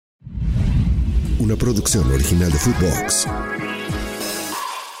una producción original de Footbox.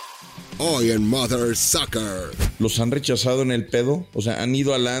 Hoy en Mother Soccer. ¿Los han rechazado en el pedo? O sea, han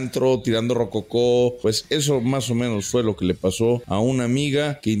ido al antro tirando rococó. Pues eso más o menos fue lo que le pasó a una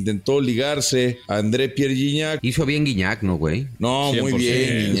amiga que intentó ligarse a André Pierre Gignac. Hizo bien Gignac, ¿no, güey? No, 100%. Muy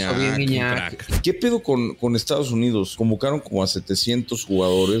bien Gignac. Hizo bien Gignac. ¿Qué pedo con Estados Unidos? Convocaron como a 700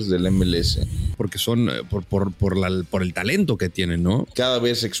 jugadores del MLS. Porque son por el talento que tienen, ¿no? Cada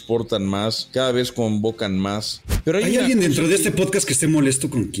vez exportan más, cada vez convocan más. Pero ¿Hay alguien dentro de este podcast que esté molesto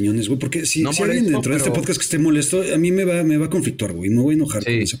con Quiñones, güey? Porque si hay alguien dentro de este podcast que esté molesto, a mí me va a conflictuar, güey. Me voy a enojar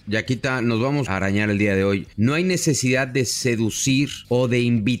con eso. Yaquita, nos vamos a arañar el día de hoy. No hay necesidad de seducir o de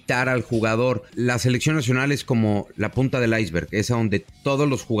invitar al jugador. La selección nacional es como la punta del iceberg. Es a donde todos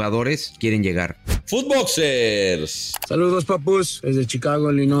los jugadores quieren llegar. Footboxers. Saludos, papus. Desde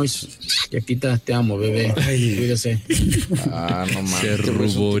Chicago, Illinois. Yaquita, te amo, bebé. Ay, cuídese. No mames. Se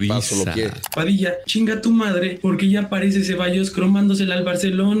ruboriza. Padilla, chinga tu madre, porque ya aparece Ceballos cromándosela al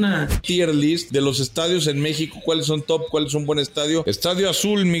Barcelona. Tier list de los estadios en México. ¿Cuáles son top? ¿Cuál es un buen estadio? Estadio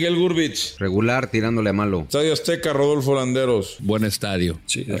Azul, Miguel Gurbich. Regular, tirándole a malo. Estadio Azteca, Rodolfo Landeros. Buen estadio.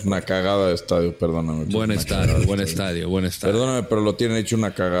 Sí, es una cagada de estadio, perdóname. Buen estadio. Perdóname, pero lo tienen hecho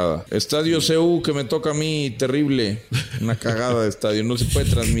una cagada. Estadio CU, que me toca a mí, terrible. Una cagada de estadio. No se puede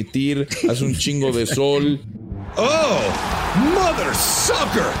transmitir. Hace un chingo de sol. ¡Oh! ¡Mother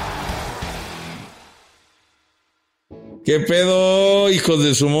Soccer! ¿Qué pedo, hijos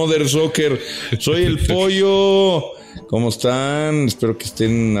de su Mother Soccer? Soy el Pollo. ¿Cómo están? Espero que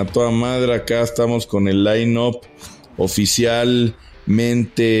estén a toda madre. Acá estamos con el line-up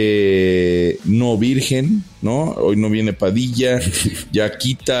oficialmente no virgen, ¿no? Hoy no viene Padilla,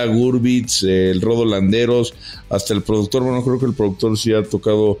 Yaquita, Gurbitz, el Rodo Landeros, hasta el productor. Bueno, creo que el productor sí ha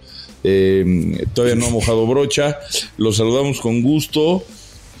tocado, todavía no ha mojado brocha. Los saludamos con gusto.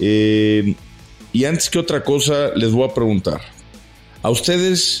 Y antes que otra cosa, les voy a preguntar, ¿a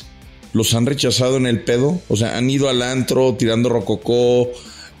ustedes los han rechazado en el pedo? O sea, ¿han ido al antro tirando rococó,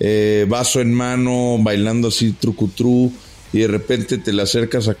 vaso en mano, bailando así trucutru, y de repente te le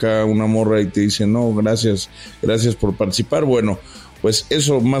acercas acá a una morra y te dice, no, gracias por participar? Bueno, pues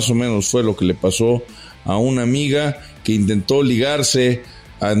eso más o menos fue lo que le pasó a una amiga que intentó ligarse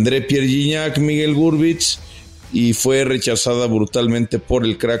a André Pierre Gignac, Miguel Gurbitz, y fue rechazada brutalmente por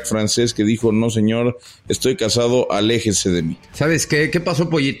el crack francés que dijo, no señor, estoy casado, aléjese de mí. ¿Sabes qué? ¿Qué pasó,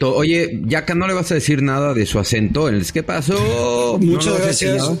 Pollito? Oye, Yaka, ¿no le vas a decir nada de su acento? ¿Qué pasó? Muchas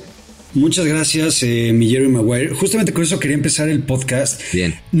gracias. Muchas gracias, mi Jerry Maguire. Justamente con eso quería empezar el podcast.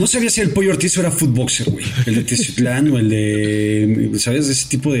 Bien. No sabía si el Pollo Ortiz era footboxer, güey. El de Teciutlán o el de, ¿sabes? De ese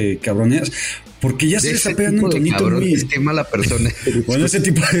tipo de cabrones. Porque ya se le está pegando un tonito muy... Qué mala persona. Bueno, ese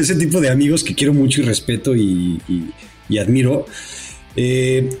tipo de amigos que quiero mucho y respeto y admiro,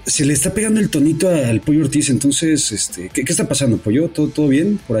 se le está pegando el tonito al Pollo Ortiz. Entonces, ¿qué está pasando, Pollo? ¿Todo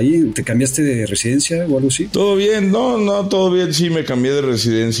bien por ahí? ¿Te cambiaste de residencia o algo así? Todo bien, no, todo bien. Sí, me cambié de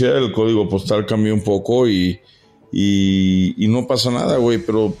residencia, el código postal cambió un poco y no pasa nada, güey,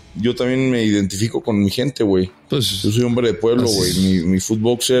 pero yo también me identifico con mi gente, güey. Pues yo soy hombre de pueblo, güey. Mi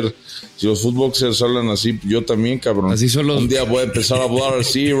footboxer, si los footboxers hablan así, yo también, cabrón. Así son los... Un día voy a empezar a hablar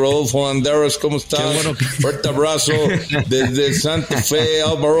así. Rodolfo Landeros, ¿cómo estás? Bueno. Fuerte abrazo desde Santa Fe,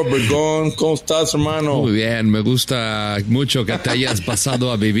 Álvaro Obregón. ¿Cómo estás, hermano? Muy bien, me gusta mucho que te hayas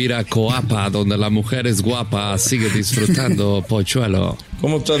pasado a vivir a Coapa, donde la mujer es guapa. Sigue disfrutando, Pochuelo.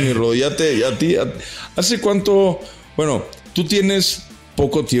 ¿Cómo estás, mi Rodo? ¿Hace cuánto? Bueno, tú tienes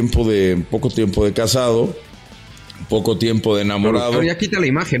poco tiempo de casado, poco tiempo de enamorado. Pero ya quita la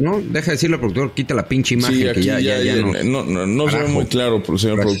imagen, ¿no? Deja de decirle al productor, quita la pinche imagen. Sí, aquí que ya no se ve muy claro,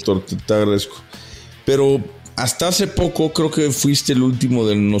 señor productor, te agradezco. Pero hasta hace poco creo que fuiste el último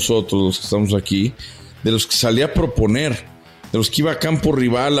de nosotros, los que estamos aquí, de los que salía a proponer, de los que iba a campo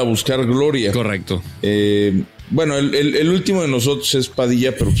rival a buscar gloria. Correcto. Bueno, el último de nosotros es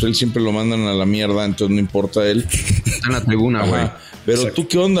Padilla, pero pues él siempre lo mandan a la mierda, entonces no importa él. Está en la tribuna, güey. Pero Exacto. ¿Tú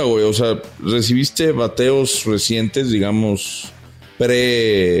qué onda, güey? O sea, ¿recibiste bateos recientes, digamos,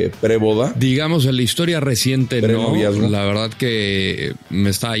 pre-boda? Digamos, en la historia reciente, no. La verdad que me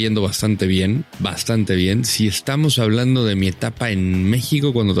estaba yendo bastante bien. Si estamos hablando de mi etapa en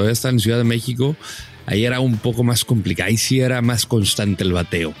México, cuando todavía estaba en Ciudad de México, ahí era un poco más complicado. Ahí sí era más constante el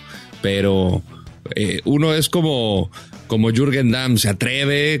bateo. Pero uno es como como Jürgen Damm se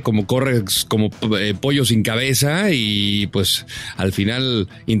atreve, como corre como pollo sin cabeza y pues al final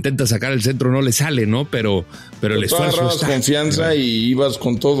intenta sacar el centro, no le sale, ¿no? Pero el esfuerzo está. Confianza y ibas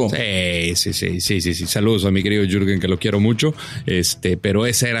con todo. Sí. Saludos a mi querido Jürgen, que lo quiero mucho. Pero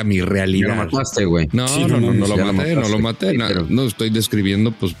esa era mi realidad. Ya lo mataste, güey. No lo maté. No estoy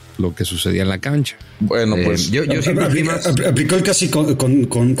describiendo pues lo que sucedía en la cancha. Bueno, pues yo siempre fui más... aplicó el casi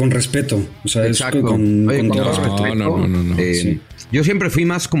con respeto. O sea, exacto. Es con respeto. No. Sí. Yo siempre fui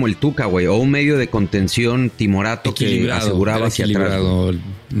más como el Tuca, güey, o un medio de contención timorato que aseguraba hacia atrás.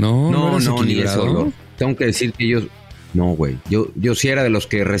 No, ni eso. Tengo que decir que no, güey. Yo sí era de los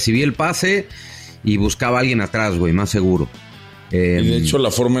que recibí el pase y buscaba a alguien atrás, güey, más seguro. Y de hecho la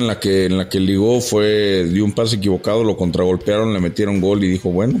forma en la que ligó fue de un pase equivocado, lo contragolpearon, le metieron gol y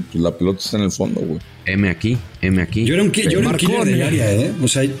dijo, bueno, pues la pelota está en el fondo, güey. M aquí. Yo era un killer del área, O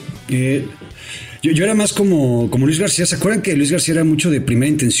sea, yo era más como Luis García. ¿Se acuerdan que Luis García era mucho de primera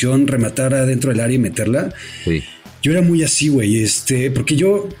intención, rematar adentro del área y meterla? Sí. Yo era muy así, güey, porque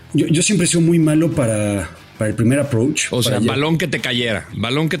yo siempre he sido muy malo para el primer approach. O sea, balón que te cayera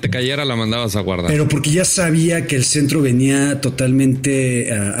la mandabas a guardar. Pero porque ya sabía que el centro venía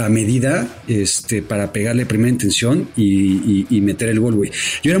totalmente a medida para pegarle primera intención y meter el gol, güey.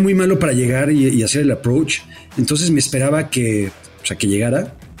 Yo era muy malo para llegar y hacer el approach. Entonces me esperaba que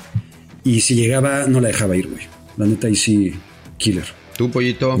llegara. Y si llegaba, no la dejaba ir, güey. La neta, ahí sí, killer. ¿Tú,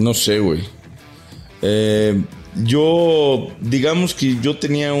 Pollito? No sé, güey. Yo, digamos que yo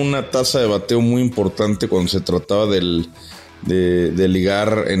tenía una tasa de bateo muy importante cuando se trataba de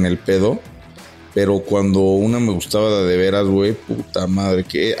ligar en el pedo. Pero cuando una me gustaba de veras, güey, puta madre,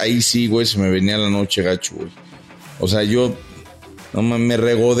 que ahí sí, güey, se me venía la noche gacho, güey. O sea, yo me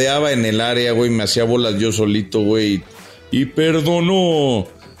regodeaba en el área, güey, me hacía bolas yo solito, güey, y perdonó.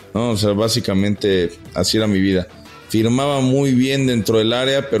 No, o sea, básicamente así era mi vida. Firmaba muy bien dentro del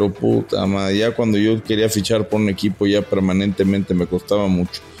área, pero puta madre, ya cuando yo quería fichar por un equipo ya permanentemente me costaba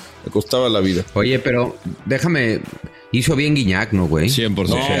mucho. Me costaba la vida. Oye, pero déjame... Hizo bien Guiñac, ¿no, güey? 100%.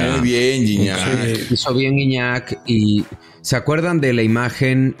 No, muy bien, Guiñac. Hizo bien Guiñac. Y ¿se acuerdan de la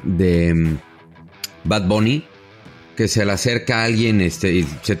imagen de Bad Bunny? Que se le acerca a alguien y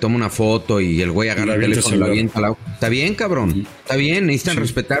se toma una foto y el güey agarra el teléfono y lo avienta al agua. Está bien, cabrón. Está bien, necesitan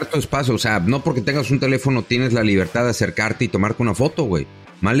respetar tu espacio. O sea, no porque tengas un teléfono tienes la libertad de acercarte y tomarte una foto, güey.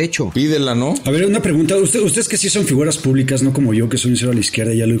 Mal hecho. Pídela, ¿no? A ver, una pregunta. Ustedes que sí son figuras públicas, no como yo, que soy un cero a la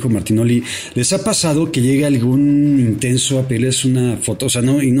izquierda, ya lo dijo Martinoli. ¿Les ha pasado que llegue algún intenso a pedirles una foto? O sea,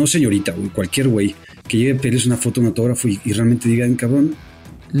 no señorita, güey, cualquier güey, que llegue a pedirles una foto, un autógrafo y realmente digan, cabrón,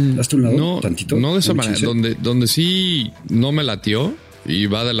 ¿hasta un lado? Tantito. No de esa manera. Donde sí no me latió y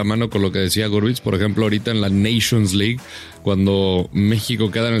va de la mano con lo que decía Gurbitz, por ejemplo, ahorita en la Nations League, cuando México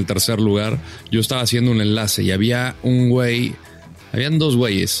queda en el tercer lugar, yo estaba haciendo un enlace y había habían dos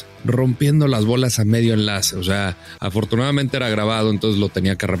güeyes rompiendo las bolas a medio enlace. O sea, afortunadamente era grabado, entonces lo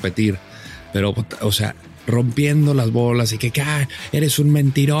tenía que repetir. Pero, o sea, rompiendo las bolas y que eres un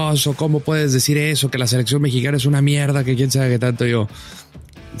mentiroso, ¿cómo puedes decir eso? Que la selección mexicana es una mierda, que quién sabe qué tanto. Yo,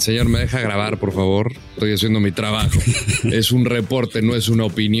 señor, ¿me deja grabar, por favor? Estoy haciendo mi trabajo. Es un reporte, no es una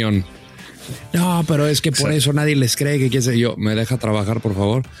opinión. No, pero es que por eso nadie les cree que quién sabe. Yo, ¿me deja trabajar, por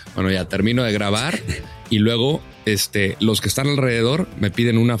favor? Bueno, ya termino de grabar y luego los que están alrededor me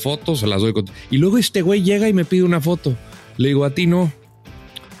piden una foto, se las doy y luego este güey llega y me pide una foto. Le digo, a ti no,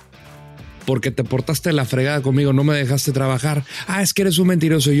 porque te portaste la fregada conmigo, no me dejaste trabajar. Es que eres un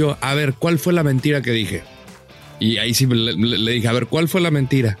mentiroso. Y yo, a ver, ¿cuál fue la mentira que dije? Y ahí sí le dije, a ver, ¿cuál fue la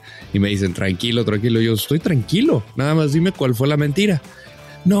mentira? Y me dicen, tranquilo. Yo, estoy tranquilo, nada más dime cuál fue la mentira.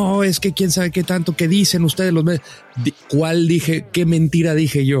 No, es que quién sabe qué tanto, que dicen ustedes los medios. ¿Cuál dije? ¿Qué mentira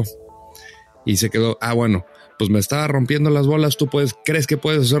dije yo? Y se quedó, bueno, pues me estaba rompiendo las bolas, tú crees que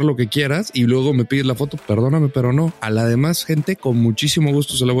puedes hacer lo que quieras y luego me pides la foto, perdóname, pero no. A la demás gente con muchísimo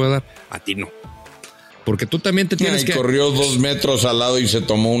gusto se la voy a dar, a ti no. Porque tú también te tienes que... corrió 2 metros al lado y se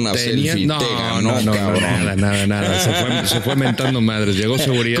tomó una selfie. No, nada. Se fue mentando madres. Llegó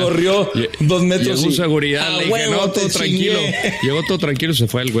seguridad. Corrió 2 metros. Llegó seguridad. Le dije, no, todo tranquilo. Llegó todo tranquilo, se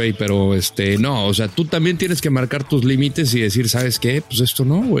fue el güey. Pero no, o sea, tú también tienes que marcar tus límites y decir, ¿sabes qué? Pues esto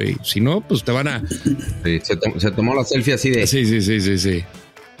no, güey. Si no, pues te van a... Sí, se tomó la selfie así de... Sí.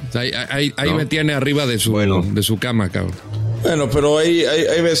 Ahí no. Me tiene arriba de su cama, cabrón. Bueno, pero hay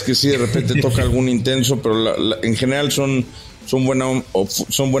veces que sí, de repente toca algún intenso, pero en general son buena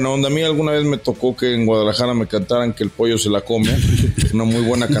onda. A mí alguna vez me tocó que en Guadalajara me cantaran que el pollo se la come. Una muy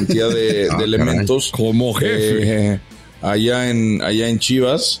buena cantidad de elementos. Como jefe. Allá en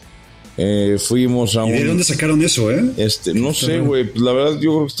Chivas. Fuimos a ¿Y de dónde sacaron eso, no sé, güey. Pues la verdad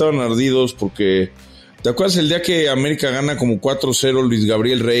yo creo que estaban ardidos porque ¿Te acuerdas el día que América gana como 4-0, Luis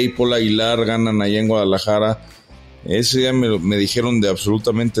Gabriel Rey, Paul Aguilar ganan allá en Guadalajara? Ese día me dijeron de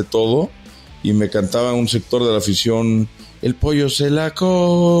absolutamente todo y me cantaba un sector de la afición, el pollo se la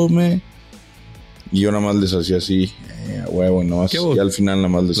come. Y yo nada más les hacía así, huevo, no, y al final nada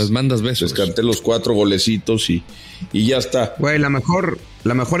más les mandas besos. Les canté los 4 golecitos y ya está. Güey, la mejor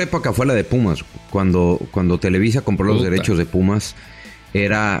época fue la de Pumas. Cuando Televisa compró los derechos de Pumas,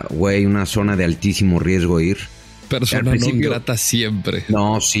 era, güey, una zona de altísimo riesgo ir. Persona no grata siempre.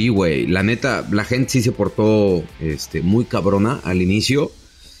 No, sí, güey. La neta, la gente sí se portó muy cabrona al inicio.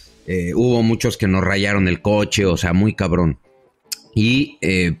 Hubo muchos que nos rayaron el coche, o sea, muy cabrón.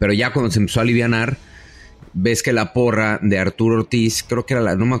 Pero ya cuando se empezó a alivianar, ves que la porra de Arturo Ortiz, creo que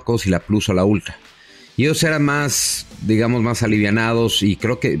era no me acuerdo si la Plus o la Ultra. Y ellos eran más, digamos, más alivianados. Y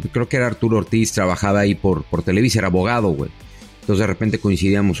creo que era Arturo Ortiz, trabajaba ahí por Televisa, era abogado, güey. Entonces de repente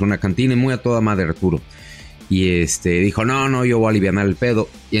coincidíamos en una cantina y muy a toda madre Arturo. Y dijo, no, yo voy a alivianar el pedo.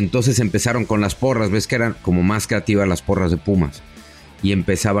 Y entonces empezaron con las porras. Ves que eran como más creativas las porras de Pumas. Y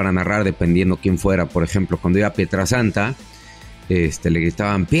empezaban a narrar dependiendo quién fuera. Por ejemplo, cuando iba Pietrasanta, le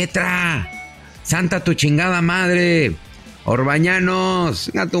gritaban, ¡Pietra! ¡Santa tu chingada madre!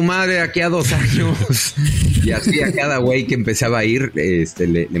 ¡Orbañanos! ¡A tu madre aquí a 2 años! Y así a cada güey que empezaba a ir,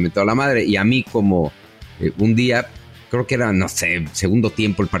 le metió a la madre. Y a mí como un día, creo que era, no sé, segundo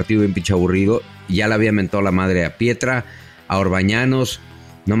tiempo, el partido bien pinche aburrido, y ya le había mentado la madre a Pietra, a Orbañanos,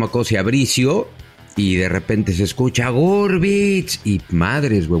 no me acuerdo si a Bricio, y de repente se escucha Gurbitz, y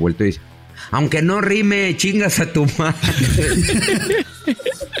madres, güey, vuelto y dice, aunque no rime, chingas a tu madre.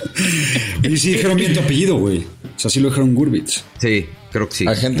 Y sí dijeron bien tu apellido, güey. O sea, sí lo dijeron Gurbitz. Sí, creo que sí.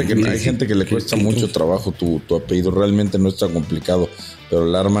 Hay gente que le cuesta mucho trabajo tu apellido, realmente no es tan complicado, pero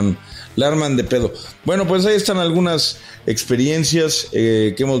la arman de pedo. Bueno, pues ahí están algunas experiencias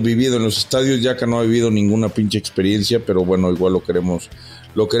que hemos vivido en los estadios. Ya que no ha vivido ninguna pinche experiencia, pero bueno, igual lo queremos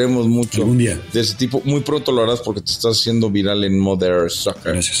mucho. Algún día. De ese tipo. Muy pronto lo harás porque te estás haciendo viral en Modern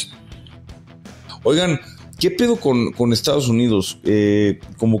Soccer. Gracias. Oigan, ¿qué pedo con Estados Unidos?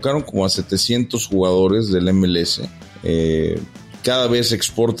 Convocaron como a 700 jugadores del MLS. Cada vez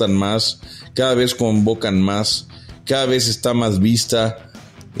exportan más, cada vez convocan más, cada vez está más vista.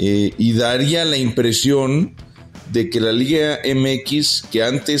 Y daría la impresión de que la Liga MX, que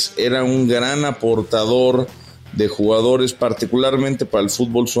antes era un gran aportador de jugadores, particularmente para el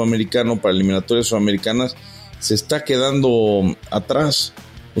fútbol sudamericano, para eliminatorias sudamericanas, se está quedando atrás.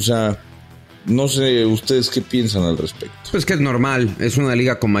 O sea, no sé ustedes qué piensan al respecto. Pues que es normal, es una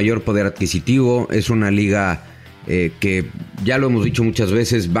liga con mayor poder adquisitivo, es una liga que, ya lo hemos dicho muchas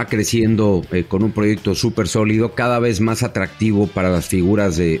veces, va creciendo con un proyecto súper sólido, cada vez más atractivo para las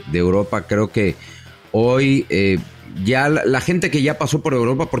figuras de Europa. Creo que hoy ya la gente que ya pasó por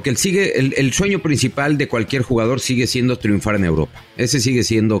Europa, porque el sueño principal de cualquier jugador sigue siendo triunfar en Europa. Ese sigue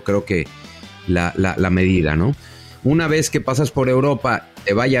siendo, creo que, la medida, ¿no? Una vez que pasas por Europa,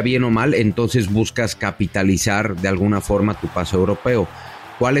 te vaya bien o mal, entonces buscas capitalizar de alguna forma tu paso europeo.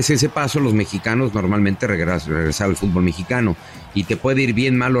 ¿Cuál es ese paso? Los mexicanos normalmente regresar al fútbol mexicano, y te puede ir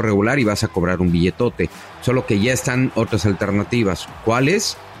bien, mal o regular y vas a cobrar un billetote, solo que ya están otras alternativas.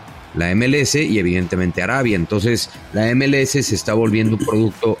 ¿Cuáles? La MLS y evidentemente Arabia. Entonces la MLS se está volviendo un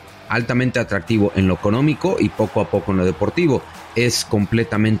producto altamente atractivo en lo económico y poco a poco en lo deportivo. Es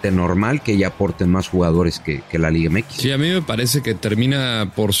completamente normal que ya aporten más jugadores que la Liga MX. Sí, a mí me parece que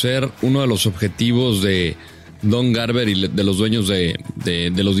termina por ser uno de los objetivos de Don Garber y de los dueños de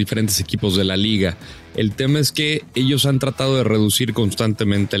los diferentes equipos de la liga. El tema es que ellos han tratado de reducir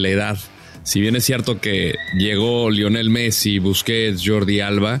constantemente la edad. Si bien es cierto que llegó Lionel Messi, Busquets, Jordi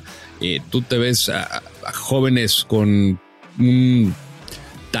Alba, tú te ves a jóvenes con un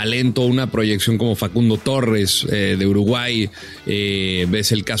talento, una proyección como Facundo Torres de Uruguay,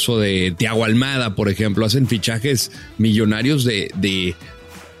 ves el caso de Thiago Almada, por ejemplo, hacen fichajes millonarios de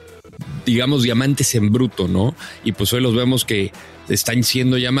digamos diamantes en bruto, ¿no? Y pues hoy los vemos que están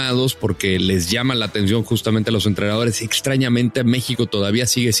siendo llamados porque les llama la atención justamente a los entrenadores. Extrañamente México todavía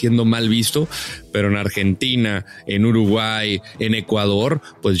sigue siendo mal visto, pero en Argentina, en Uruguay, en Ecuador,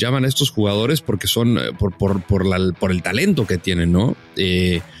 pues llaman a estos jugadores porque son por el talento que tienen, ¿no?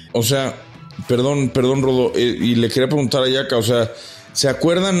 O sea, perdón Rodo, y le quería preguntar a Yaka, o sea, ¿se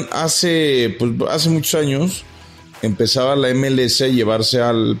acuerdan hace muchos años empezaba la MLS a llevarse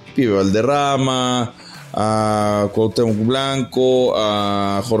al Pibe Valderrama, a Cuauhtémoc Blanco,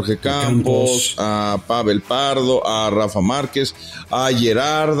 a Jorge Campos, a Pavel Pardo, a Rafa Márquez, a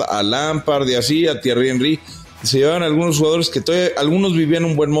Gerard, a Lampard y así, a Thierry Henry? Se llevaban algunos jugadores que todavía, algunos vivían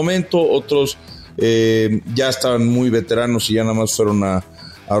un buen momento, otros ya estaban muy veteranos y ya nada más fueron a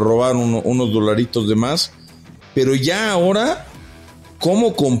a robar unos dolaritos de más. Pero ya ahora,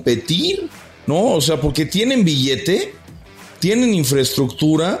 ¿cómo competir? ¿No? O sea, porque tienen billete, tienen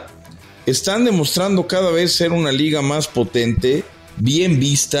infraestructura, están demostrando cada vez ser una liga más potente, bien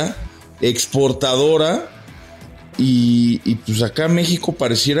vista, exportadora, y pues acá México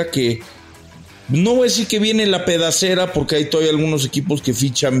pareciera que, no voy a decir que viene la pedacera, porque hay todavía algunos equipos que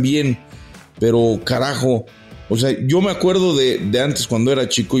fichan bien, pero carajo, o sea, yo me acuerdo de antes cuando era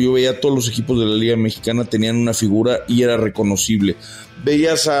chico, yo veía a todos los equipos de la Liga Mexicana tenían una figura y era reconocible.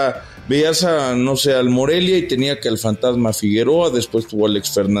 Veías a, no sé, al Morelia y tenía que al Fantasma Figueroa, después tuvo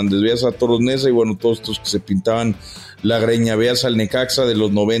Alex Fernández, veías a Toros Neza y bueno, todos estos que se pintaban la greña, veías al Necaxa de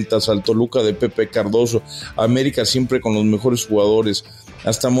los 90s, al Toluca de Pepe Cardoso, América siempre con los mejores jugadores,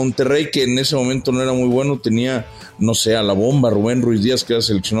 hasta Monterrey, que en ese momento no era muy bueno, tenía, no sé, a la bomba, Rubén Ruiz Díaz, que era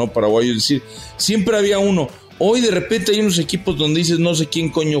seleccionado paraguayo, es decir, siempre había uno. Hoy de repente hay unos equipos donde dices, no sé quién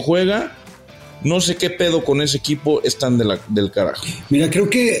coño juega, no sé qué pedo con ese equipo, están del carajo. Mira, creo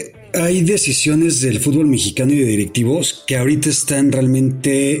que hay decisiones del fútbol mexicano y de directivos que ahorita están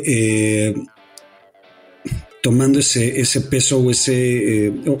realmente tomando ese peso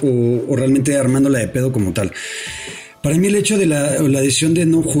o realmente armándola de pedo como tal. Para mí el hecho de la decisión de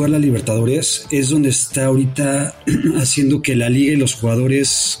no jugar la Libertadores es donde está ahorita haciendo que la liga y los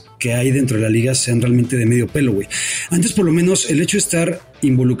jugadores que hay dentro de la liga sean realmente de medio pelo, güey. Antes por lo menos el hecho de estar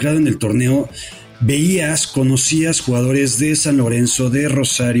involucrado en el torneo, conocías jugadores de San Lorenzo, de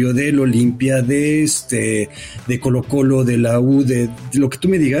Rosario, del Olimpia, de Colo-Colo, de la U, de lo que tú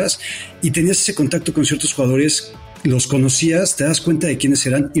me digas, y tenías ese contacto con ciertos jugadores, los conocías, te das cuenta de quiénes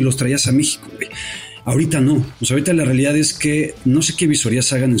eran y los traías a México, güey. Ahorita no, pues ahorita la realidad es que no sé qué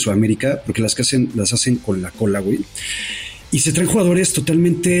visorías hagan en Sudamérica, porque las hacen con la cola, güey. Y se traen jugadores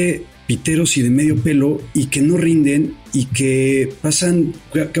totalmente piteros y de medio pelo y que no rinden y que pasan...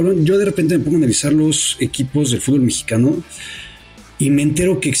 Cabrón, yo de repente me pongo a analizar los equipos del fútbol mexicano y me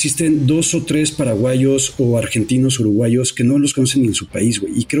entero que existen 2 o 3 paraguayos o argentinos, uruguayos que no los conocen ni en su país,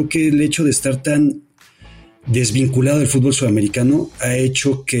 güey. Y creo que el hecho de estar tan desvinculado del fútbol sudamericano ha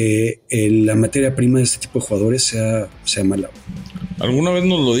hecho que la materia prima de este tipo de jugadores sea mala. Alguna vez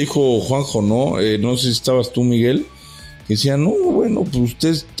nos lo dijo Juanjo, ¿no? No sé si estabas tú, Miguel, que decía, no, bueno, pues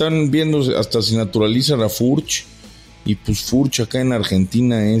ustedes están viendo hasta si naturalizan a Furch, y pues Furch acá en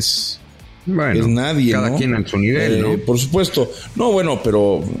Argentina es nadie, cada ¿no? quien a su nivel, ¿no? Por supuesto. No, bueno,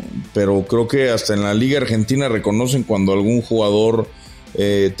 pero creo que hasta en la Liga Argentina reconocen cuando algún jugador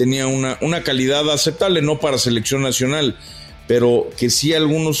tenía una calidad aceptable, no para selección nacional, pero que sí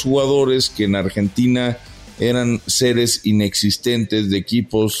algunos jugadores que en Argentina eran seres inexistentes de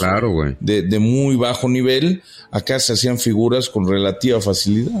equipos, claro, de muy bajo nivel, acá se hacían figuras con relativa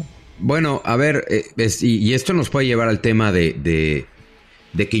facilidad. Bueno, a ver, y esto nos puede llevar al tema de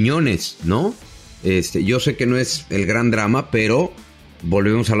Quiñones, ¿no? Yo sé que no es el gran drama, pero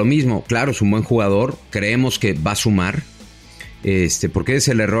volvemos a lo mismo. Claro, es un buen jugador, creemos que va a sumar, porque es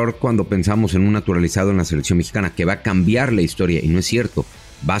el error cuando pensamos en un naturalizado en la selección mexicana, que va a cambiar la historia, y no es cierto.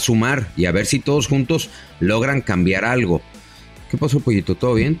 Va a sumar y a ver si todos juntos logran cambiar algo. ¿Qué pasó, Pollito?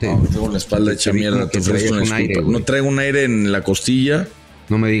 ¿Todo bien? No, tengo la espalda hecha mierda. No traigo un aire en la costilla.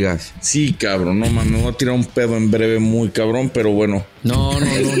 No me digas. Sí, cabrón, no, man, me voy a tirar un pedo en breve muy cabrón, pero bueno. No.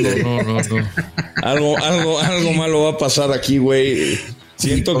 Algo malo va a pasar aquí, güey.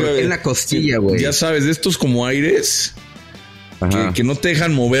 Siento que en la costilla, güey. Ya sabes, de estos como aires que no te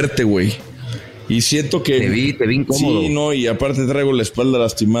dejan moverte, güey. Y siento que... Te vi incómodo. Sí, no, y aparte traigo la espalda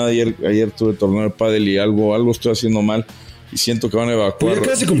lastimada. Ayer tuve torneo de pádel y algo estoy haciendo mal. Y siento que van a evacuar. Pero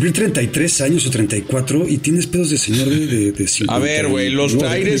acabas de cumplir 33 años o 34 y tienes pedos de señor de 50. A ver, güey, los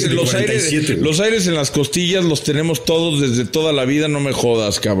aires en las costillas los tenemos todos desde toda la vida, no me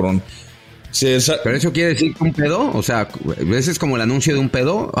jodas, cabrón. ¿Pero eso quiere decir que un pedo? O sea, ese es como el anuncio de un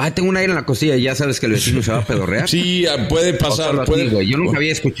pedo. Tengo un aire en la costilla y ya sabes que el vecino se va a pedorrear. Sí, puede pasar. Yo nunca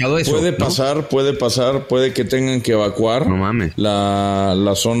había escuchado eso. Puede pasar, puede que tengan que evacuar. No mames.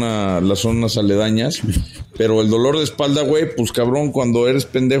 Las zonas aledañas. Pero el dolor de espalda, güey, pues cabrón, cuando eres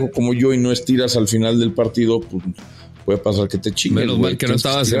pendejo como yo y no estiras al final del partido, pues puede pasar que te chinguen. Menos mal que no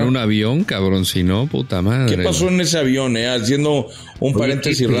estabas en un avión, cabrón, si no, puta madre. ¿Qué pasó en ese avión, Haciendo un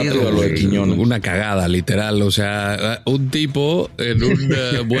paréntesis rápido a lo de Quiñones. Una cagada, literal. O sea, un tipo en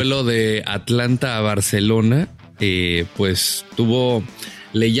un vuelo de Atlanta a Barcelona, pues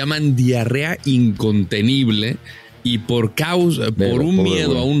le llaman diarrea incontenible, y por un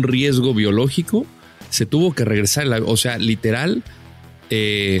miedo a un riesgo biológico, se tuvo que regresar. O sea, literal,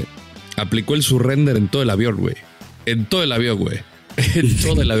 aplicó el surrender en todo el avión, güey. En todo el avión, güey. En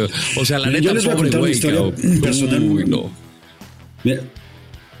todo el avión. O sea, la neta, yo les voy a contar una historia personal. Uy, no.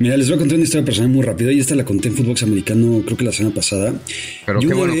 Mira, les voy a contar una historia personal muy rápida. Y esta la conté en Footbox Americano, creo que la semana pasada. Pero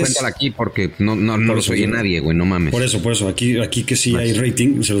qué bueno, cuéntala aquí porque no lo oye nadie, güey, no mames. Por eso, aquí que sí hay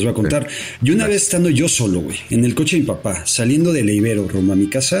rating, se los voy a contar. Y una vez estando yo solo, güey, en el coche de mi papá, saliendo del Ibero rumbo a mi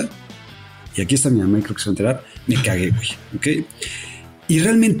casa, y aquí está mi mamá, y creo que se va a enterar, me cagué, güey, ¿ok? Y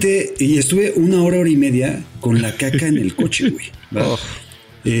realmente, estuve 1 hora y media con la caca en el coche, güey, ¿verdad?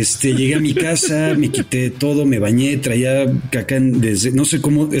 Llegué a mi casa, me quité todo, me bañé, traía caca desde, no sé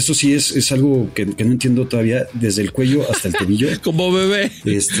cómo, eso sí es algo que no entiendo todavía, desde el cuello hasta el tobillo. Como bebé.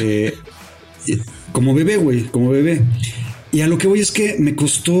 Como bebé, güey, como bebé. Y a lo que voy es que me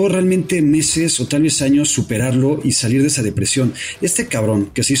costó realmente meses o tal vez años superarlo y salir de esa depresión. Este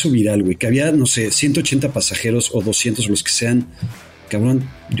cabrón que se hizo viral, güey, que había, no sé, 180 pasajeros o 200 los que sean. Cabrón,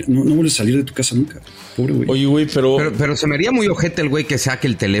 no vuelves a salir de tu casa nunca. Pobre güey. Oye, güey, pero se me haría muy ojete el güey que saque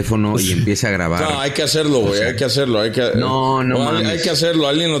el teléfono y empiece a grabar. No, hay que hacerlo, güey, hay que hacerlo. No mames. Hay que hacerlo,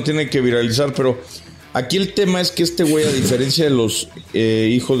 alguien lo tiene que viralizar, pero aquí el tema es que este güey, a diferencia de los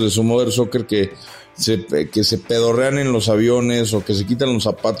hijos de su Mother Soccer que se pedorrean en los aviones o que se quitan los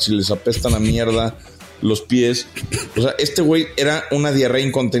zapatos y les apestan a mierda los pies. O sea, este güey era una diarrea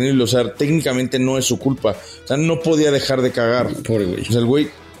incontenible. O sea, técnicamente no es su culpa. O sea, no podía dejar de cagar. Pobre güey. O sea, el güey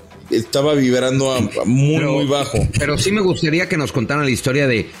estaba vibrando muy bajo. Pero sí me gustaría que nos contaran la historia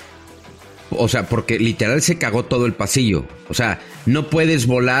de... O sea, porque literal se cagó todo el pasillo. O sea, no puedes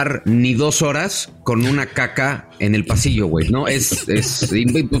volar ni 2 horas con una caca en el pasillo, güey, ¿no? Es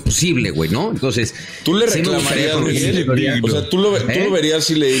imposible, güey, ¿no? Entonces... ¿Tú le reclamarías, Miguel? O sea, ¿tú lo verías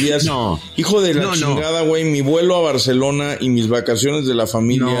y le dirías... No. Hijo de la chingada, güey, mi vuelo a Barcelona y mis vacaciones de la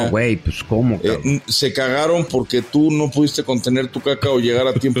familia... No, güey, pues ¿cómo? Se cagaron porque tú no pudiste contener tu caca o llegar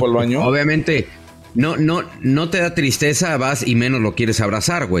a tiempo al baño. Obviamente, no te da tristeza, vas y menos lo quieres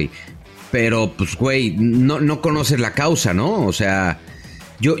abrazar, güey. Pero, pues, güey, no conoces la causa, ¿no? O sea,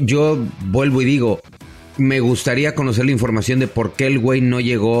 yo vuelvo y digo, me gustaría conocer la información de por qué el güey no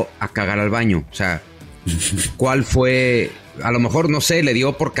llegó a cagar al baño. O sea, ¿cuál fue? A lo mejor, no sé, le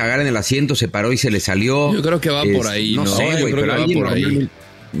dio por cagar en el asiento, se paró y se le salió. Yo creo que va por ahí, ¿no? No sé, güey, pero alguien va por ahí.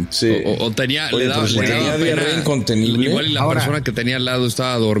 Sí. O tenía, oye, le daba diarrea incontenible. Igual y la persona que tenía al lado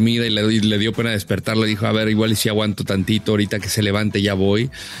estaba dormida y le dio pena despertarlo. Dijo, a ver, igual y si aguanto tantito, ahorita que se levante ya voy.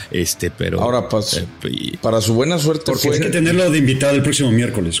 Pero ahora para su buena suerte porque hay que tenerlo de invitado el próximo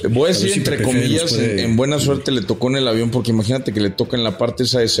miércoles. Voy a decir entre comillas, en buena suerte le tocó en el avión, porque imagínate que le toca en la parte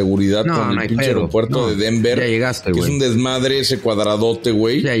esa de seguridad con el pinche aeropuerto de Denver. Ya llegaste, que güey. Es un desmadre ese cuadradote,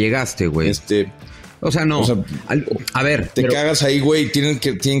 güey. Ya llegaste, güey. O sea, no. A ver. Te cagas ahí, güey. Tienen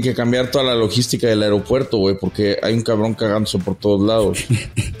que cambiar toda la logística del aeropuerto, güey, porque hay un cabrón cagándose por todos lados.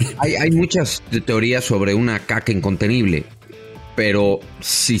 Hay muchas teorías sobre una caca incontenible. Pero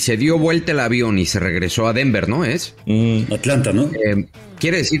si se dio vuelta el avión y se regresó a Denver, ¿no es? Atlanta, ¿no?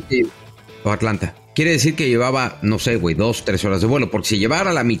 Quiere decir que... O Atlanta. Quiere decir que llevaba, no sé, güey, 2-3 horas de vuelo. Porque si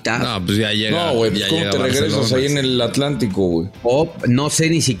llevara la mitad... No, pues ya llega. No, güey, pues ¿cómo te regresas ahí en el Atlántico, güey? O no sé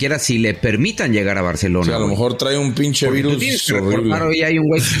ni siquiera si le permitan llegar a Barcelona. O sea, a lo mejor trae un pinche virus horrible. Claro, y hay un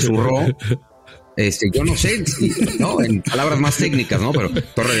güey que se zurró. Yo no sé, ¿no? En palabras más técnicas, ¿no? Pero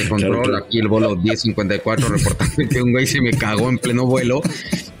torre de control, aquí el vuelo 1054 reportando que un güey se me cagó en pleno vuelo.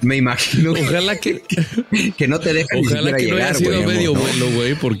 Me imagino. Ojalá que no te dejen ojalá que no llegar, haya sido güey, medio vuelo,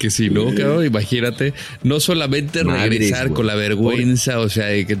 güey, porque si no, cabrón, imagínate, no solamente regresar con la vergüenza, o sea,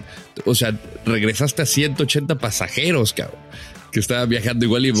 regresaste a 180 pasajeros, cabrón, que estaban viajando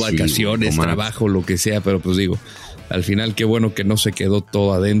igual en vacaciones, trabajo, lo que sea, pero pues digo, al final qué bueno que no se quedó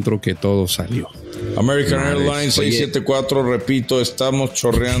todo adentro, que todo salió. American Airlines 674, repito, estamos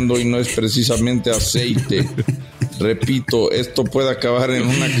chorreando y no es precisamente aceite. Repito, esto puede acabar en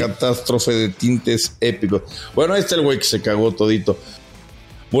una catástrofe de tintes épicos. Bueno, ahí está el güey que se cagó todito.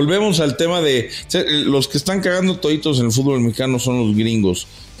 Volvemos al tema de... Los que están cagando toditos en el fútbol mexicano son los gringos,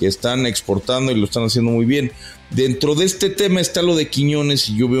 que están exportando y lo están haciendo muy bien. Dentro de este tema está lo de Quiñones,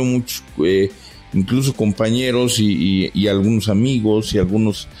 y yo veo muchos... incluso compañeros y algunos amigos y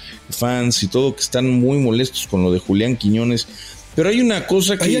algunos fans y todo que están muy molestos con lo de Julián Quiñones. Pero hay una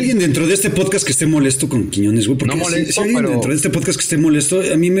cosa que... ¿Hay alguien dentro de este podcast que esté molesto con Quiñones, güey? Porque no molesto, si hay alguien dentro de este podcast que esté molesto,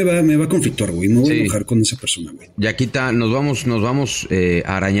 a mí me va a conflictuar, güey. Me voy a enojar con esa persona, güey. Yaquita, nos vamos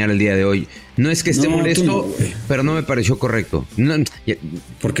a arañar el día de hoy. No es que esté molesto, pero no me pareció correcto.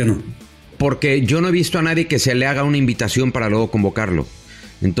 ¿Por qué no? Porque yo no he visto a nadie que se le haga una invitación para luego convocarlo.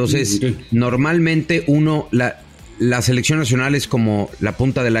 Entonces, normalmente la selección nacional es como la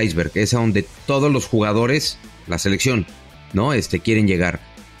punta del iceberg, es a donde todos los jugadores, la selección, ¿no? Quieren llegar.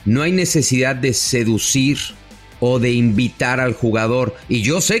 No hay necesidad de seducir o de invitar al jugador. Y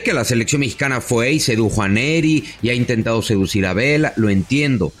yo sé que la selección mexicana fue y sedujo a Neri y ha intentado seducir a Vela, lo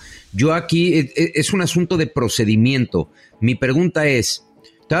entiendo. Yo aquí es un asunto de procedimiento. Mi pregunta es,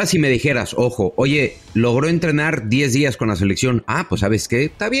 si me dijeras, ojo, oye, logró entrenar 10 días con la selección. Pues ¿sabes qué?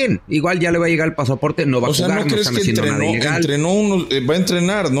 Está bien. Igual ya le va a llegar el pasaporte, no va a jugar, no están haciendo nada ilegal. Va a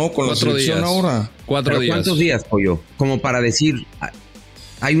entrenar, ¿no? Con la selección días. Ahora. 4 días. ¿Cuántos días, Pollo? Como para decir,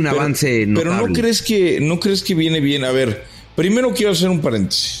 hay un avance notable. Pero ¿no crees que viene bien? A ver, primero quiero hacer un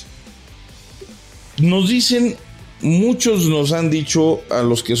paréntesis. Nos dicen, muchos nos han dicho, a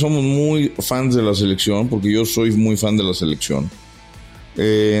los que somos muy fans de la selección, porque yo soy muy fan de la selección,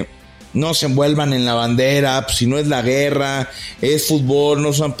 no se envuelvan en la bandera, pues si no es la guerra, es fútbol,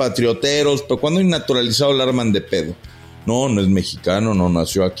 no son patrioteros, pero cuando hay naturalizado la arman de pedo. No es mexicano, no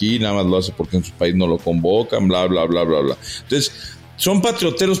nació aquí, nada más lo hace porque en su país no lo convocan, bla, bla, bla, bla, bla. Entonces, son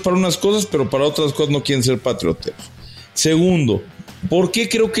patrioteros para unas cosas, pero para otras cosas no quieren ser patrioteros. Segundo, ¿por qué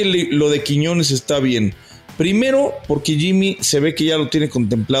creo que lo de Quiñones está bien? Primero, porque Jimmy se ve que ya lo tiene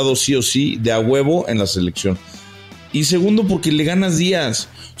contemplado sí o sí, de a huevo en la selección. Y segundo, porque le ganas días.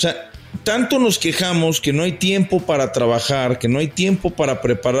 O sea, tanto nos quejamos que no hay tiempo para trabajar, que no hay tiempo para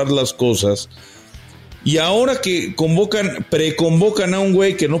preparar las cosas. Y ahora que preconvocan a un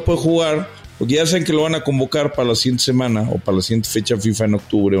güey que no puede jugar, porque ya saben que lo van a convocar para la siguiente semana o para la siguiente fecha FIFA en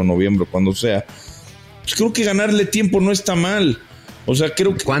octubre o noviembre, cuando sea, pues creo que ganarle tiempo no está mal. O sea,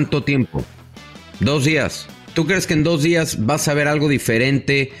 creo que... ¿Cuánto tiempo? 2 días. ¿Tú crees que en 2 días vas a ver algo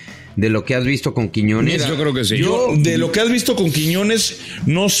diferente de lo que has visto con Quiñones? Mira, yo creo que sí. Yo de lo que has visto con Quiñones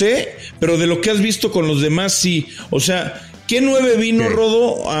no sé, pero de lo que has visto con los demás sí. O sea, ¿qué 9 vino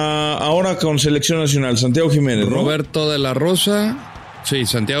Rodo ahora con selección nacional? Santiago Jiménez, ¿no? Roberto de la Rosa, sí,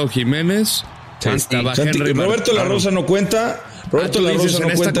 Santiago Jiménez. Roberto de la Rosa no cuenta. Roberto de la Rosa no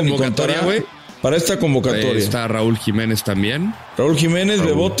cuenta ni contará para esta convocatoria. Está Raúl Jiménez también. Raúl Jiménez,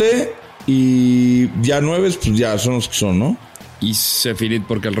 Bebote y ya 9, pues ya son los que son, ¿no? Y Sefirit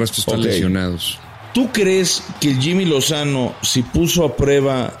porque el resto están lesionados. ¿Tú crees que Jimmy Lozano, si puso a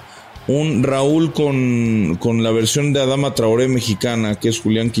prueba un Raúl con la versión de Adama Traoré mexicana, que es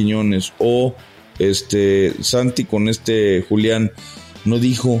Julián Quiñones, o Santi con Julián, no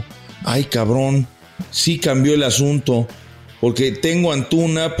dijo, ay cabrón, sí cambió el asunto, porque tengo a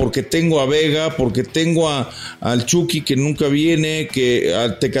Antuna, porque tengo a Vega, porque tengo al Chucky que nunca viene, que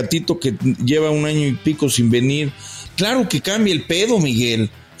al Tecatito que lleva 1 año y pico sin venir? Claro que cambia el pedo, Miguel.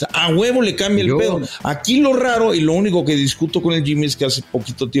 O sea, a huevo le cambia el pedo. Aquí lo raro y lo único que discuto con el Jimmy es que hace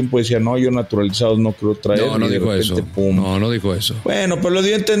poquito tiempo decía, no, yo naturalizados no quiero traer. No dijo eso. Pum. No dijo eso. Bueno, pero lo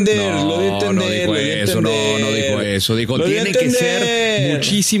dio a entender. No dijo eso. Dijo, tiene que ser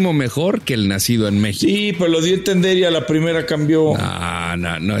muchísimo mejor que el nacido en México. Sí, pero lo dio a entender y a la primera cambió.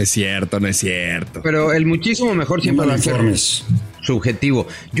 No es cierto. Pero el muchísimo mejor siempre va a ser subjetivo.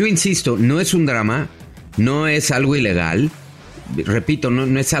 Yo insisto, no es un drama. No es algo ilegal, repito,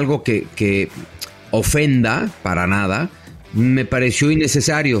 no es algo que ofenda para nada. Me pareció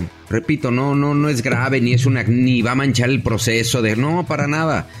innecesario, repito, no es grave, ni va a manchar el proceso no, para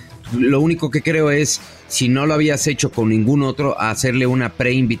nada. Lo único que creo es, si no lo habías hecho con ningún otro, hacerle una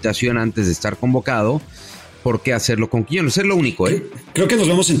preinvitación antes de estar convocado. ¿Por qué hacerlo con Quiñones? Es lo único, Creo que nos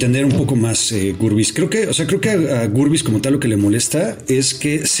vamos a entender un poco más, Gurbis. Creo que a Gurbis como tal lo que le molesta es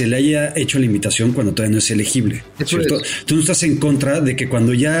que se le haya hecho la invitación cuando todavía no es elegible, ¿cierto? Tú no estás en contra de que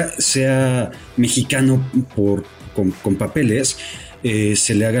cuando ya sea mexicano con papeles,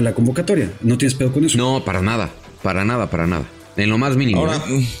 se le haga la convocatoria. ¿No tienes pedo con eso? No, para nada. En lo más mínimo. Ahora,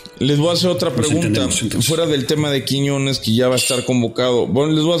 les voy a hacer otra pregunta. Fuera del tema de Quiñones, que ya va a estar convocado.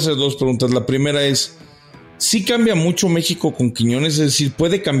 Bueno, les voy a hacer 2 preguntas. La primera es, ¿sí cambia mucho México con Quiñones? Es decir,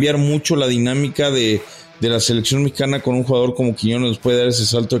 ¿puede cambiar mucho la dinámica de la selección mexicana con un jugador como Quiñones? ¿Puede dar ese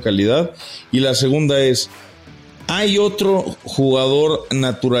salto de calidad? Y la segunda es, ¿hay otro jugador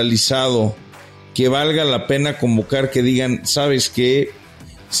naturalizado que valga la pena convocar, que digan, ¿sabes qué?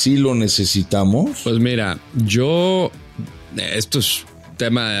 ¿Sí lo necesitamos? Pues mira, esto es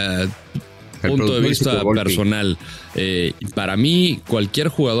tema... punto de vista personal. Para mí, cualquier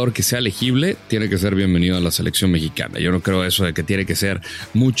jugador que sea elegible tiene que ser bienvenido a la selección mexicana. Yo no creo eso de que tiene que ser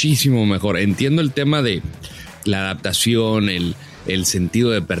muchísimo mejor. Entiendo el tema de la adaptación, el sentido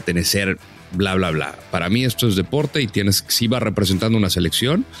de pertenecer, bla, bla, bla. Para mí esto es deporte y sí va representando una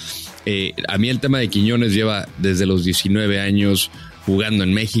selección. A mí el tema de Quiñones lleva desde los 19 años jugando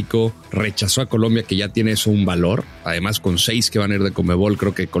en México, rechazó a Colombia, que ya tiene eso un valor, además con 6 que van a ir de Conmebol,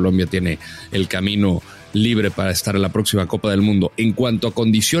 creo que Colombia tiene el camino libre para estar en la próxima Copa del Mundo. En cuanto a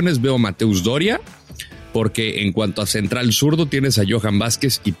condiciones veo a Mateus Doria, porque en cuanto a central zurdo tienes a Johan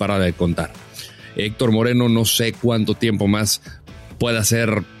Vázquez y para de contar. Héctor Moreno no sé cuánto tiempo más pueda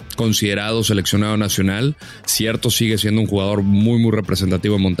ser considerado seleccionado nacional. Cierto, sigue siendo un jugador muy, muy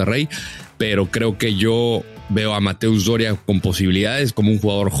representativo en Monterrey, pero creo que yo veo a Mateus Doria con posibilidades como un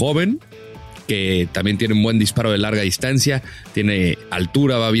jugador joven, que también tiene un buen disparo de larga distancia, tiene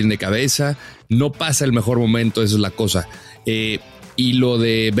altura, va bien de cabeza, no pasa el mejor momento, esa es la cosa. Y lo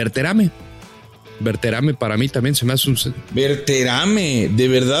de Berterame para mí también se me hace un... Berterame, de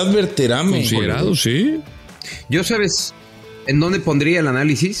verdad Berterame. Considerado, sí. Yo, ¿sabes en dónde pondría el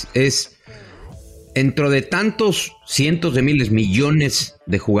análisis? Es dentro de tantos cientos de miles, millones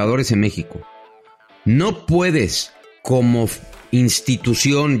de jugadores en México. No puedes, como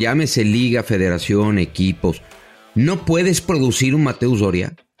institución, llámese liga, federación, equipos, no puedes producir un Mateus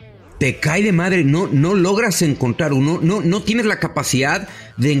Doria. Te cae de madre, no logras encontrar uno, no tienes la capacidad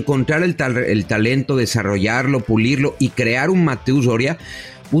de encontrar el talento, desarrollarlo, pulirlo y crear un Mateus Doria.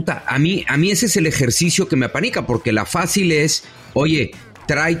 Puta, a mí ese es el ejercicio que me apanica, porque la fácil es, oye,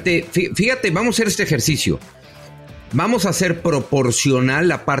 tráete, fíjate, vamos a hacer este ejercicio. Vamos a hacer proporcional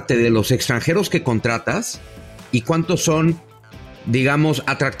la parte de los extranjeros que contratas y cuántos son, digamos,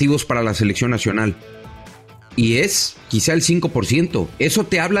 atractivos para la selección nacional. Y es quizá el 5%. Eso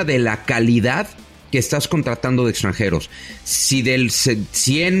te habla de la calidad que estás contratando de extranjeros. Si del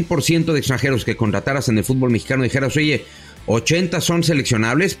 100% de extranjeros que contrataras en el fútbol mexicano dijeras, oye, 80 son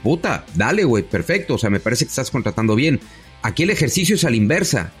seleccionables, puta, dale, güey, perfecto. O sea, me parece que estás contratando bien. Aquí el ejercicio es a la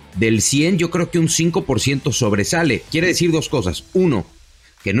inversa. Del 100 yo creo que un 5% sobresale. Quiere decir dos cosas. Uno,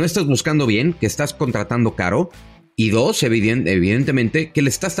 que no estás buscando bien, que estás contratando caro. Y dos, evidentemente, que le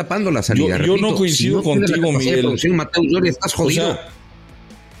estás tapando la salida. Yo no coincido contigo, Miguel. Mateus Doria, estás jodido. O sea,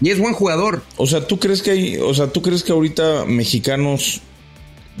 y es buen jugador. O sea, ¿tú crees que ahorita mexicanos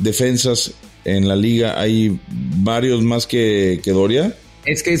defensas en la liga hay varios más que Doria?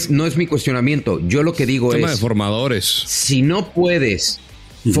 Es que no es mi cuestionamiento. Yo lo que digo tema es... de formadores. Si no puedes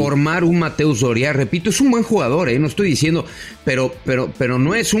formar un Mateus Doria, repito, es un buen jugador, no estoy diciendo, pero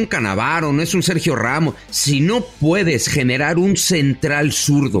no es un Cannavaro, no es un Sergio Ramos. Si no puedes generar un central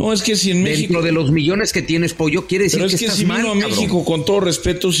zurdo, no, es que si en México, dentro de los millones que tienes, Pollo, quiere decir que estás mal, si vino a México, con todo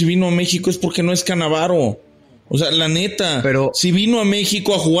respeto, si vino a México es porque no es Cannavaro. O sea, la neta, pero si vino a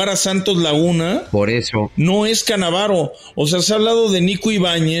México a jugar a Santos Laguna, por eso no es Cannavaro. O sea, se ha hablado de Nico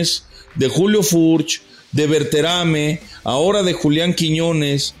Ibáñez, de Julio Furch, de Berterame, ahora de Julián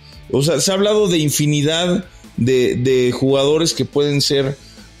Quiñones. O sea, se ha hablado de infinidad de jugadores que pueden ser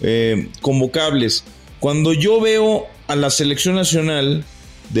convocables. Cuando yo veo a la selección nacional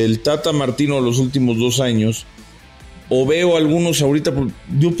del Tata Martino los últimos 2 años, o veo algunos ahorita,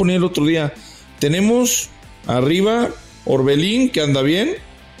 yo ponía el otro día, tenemos arriba Orbelín, que anda bien,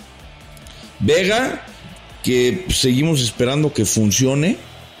 Vega, que seguimos esperando que funcione,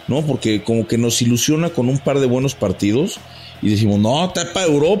 ¿no? Porque como que nos ilusiona con un par de buenos partidos y decimos, no, está para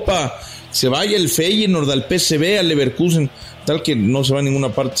Europa, se vaya el Feyenoord al PSV, al Leverkusen, tal que no se va a ninguna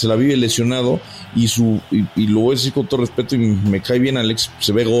parte, se la vive lesionado y lo voy a decir con todo respeto y me cae bien Alexis,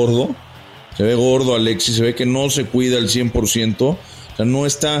 se ve gordo Alexis, se ve que no se cuida al 100%, o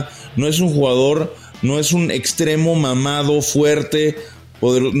sea, no es un jugador, no es un extremo mamado, fuerte,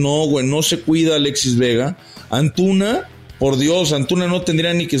 poderoso, no, güey, no se cuida Alexis Vega. Antuna, por Dios, Antuna no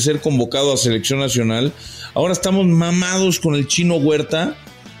tendría ni que ser convocado a selección nacional. Ahora estamos mamados con el Chino Huerta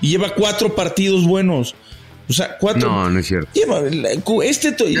y lleva 4 partidos buenos. O sea, 4. No es cierto.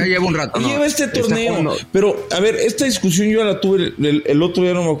 Ya lleva un rato. Lleva este torneo. Pero, a ver, esta discusión yo la tuve el otro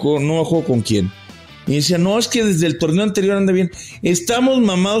día, no me acuerdo con quién. Y decía, no, es que desde el torneo anterior anda bien. Estamos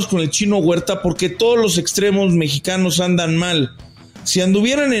mamados con el Chino Huerta porque todos los extremos mexicanos andan mal. Si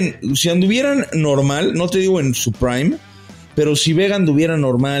anduvieran normal, no te digo en su prime, pero si Vega anduviera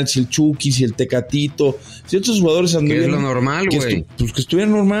normal, si el Chucky, si el Tecatito, si otros jugadores anduvieran... ¿Qué es lo normal, güey? Pues que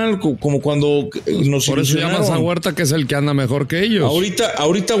estuvieran normal, como cuando nos por eso llamas a Huerta, que es el que anda mejor que ellos.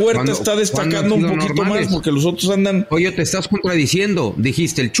 Ahorita Huerta está destacando un poquito más porque los otros andan... Oye, te estás contradiciendo.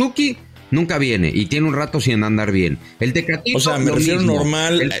 Dijiste, el Chucky nunca viene y tiene un rato sin andar bien. El Tecatito, o sea, me refiero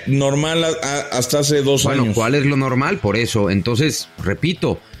normal hasta hace 2 años. Bueno, ¿cuál es lo normal? Por eso, entonces,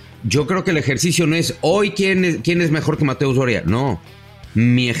 repito, yo creo que el ejercicio no es hoy quién es mejor que Mateus Doria. No,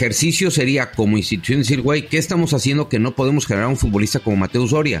 mi ejercicio sería como institución decir, güey, ¿qué estamos haciendo que no podemos generar un futbolista como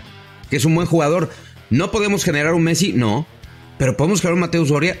Mateus Doria? Que es un buen jugador. ¿No podemos generar un Messi? No. ¿Pero podemos generar un Mateus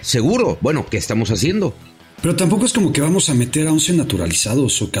Doria? Seguro. Bueno, ¿qué estamos haciendo? Pero tampoco es como que vamos a meter a 11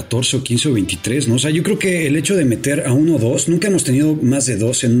 naturalizados o 14 o 15 o 23, ¿no? O sea, yo creo que el hecho de meter a 1 o 2, nunca hemos tenido más de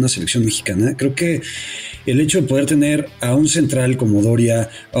 2 en una selección mexicana. Creo que el hecho de poder tener a un central como Doria,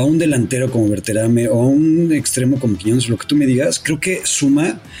 a un delantero como Berterame o a un extremo como Quiñones, lo que tú me digas, creo que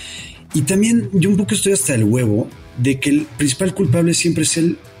suma. Y también yo un poco estoy hasta el huevo de que el principal culpable siempre es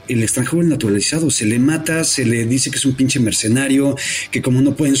el extranjero, el naturalizado. Se le mata, se le dice que es un pinche mercenario, que como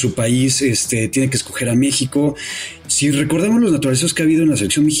no puede en su país, tiene que escoger a México. Si recordamos los naturalizados que ha habido en la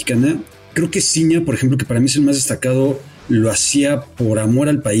selección mexicana, creo que Ciña, por ejemplo, que para mí es el más destacado, lo hacía por amor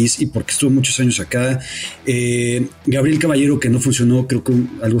al país y porque estuvo muchos años acá. Gabriel Caballero, que no funcionó, creo que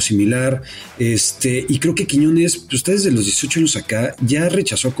algo similar. Y creo que Quiñones, pues está desde los 18 años acá, ya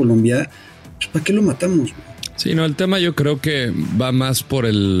rechazó a Colombia. Pues ¿para qué lo matamos? Sí, no, el tema yo creo que va más por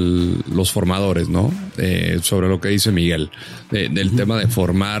los formadores, ¿no? Sobre lo que dice Miguel, del tema de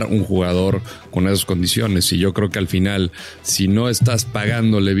formar un jugador con esas condiciones. Y yo creo que al final, si no estás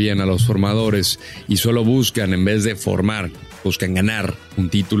pagándole bien a los formadores y solo buscan, en vez de formar, buscan ganar un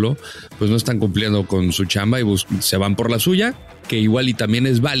título, pues no están cumpliendo con su chamba y se van por la suya, que igual y también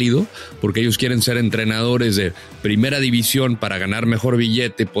es válido, porque ellos quieren ser entrenadores de primera división para ganar mejor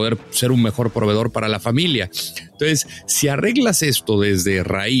billete, poder ser un mejor proveedor para la familia. Entonces, si arreglas esto desde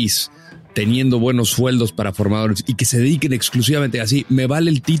raíz, teniendo buenos sueldos para formadores y que se dediquen exclusivamente así, me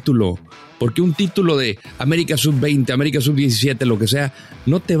vale el título, porque un título de América Sub-20, América Sub-17, lo que sea,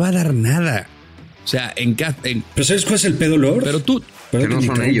 no te va a dar nada. O sea, ¿Pero sabes cuál es el pedo, Lord? Pero tú... Que no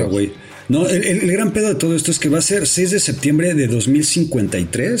son ellos, güey. No, el gran pedo de todo esto es que va a ser 6 de septiembre de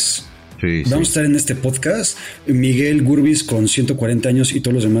 2053. Sí, Vamos a estar en este podcast. Miguel Gurbis con 140 años y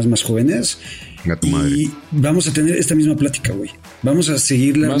todos los demás más jóvenes. Y vamos a tener esta misma plática, güey. Vamos a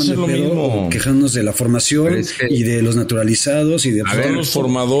seguir armando el pedo, quejándonos de la formación y de los naturalizados y de son los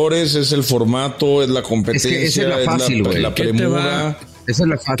formadores, es el formato, es la competencia, es la fácil, güey. la premura. Esa es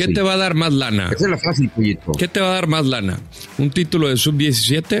la fácil. ¿Qué te va a dar más lana? Esa es la fácil, pollito. ¿Qué te va a dar más lana? ¿Un título de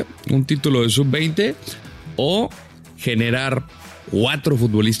sub-17? ¿Un título de sub-20? ¿O generar 4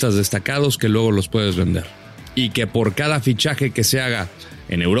 futbolistas destacados que luego los puedes vender? Y que por cada fichaje que se haga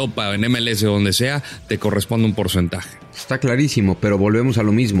en Europa o en MLS o donde sea, te corresponde un porcentaje. Está clarísimo, pero volvemos a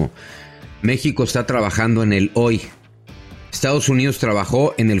lo mismo. México está trabajando en el hoy. Estados Unidos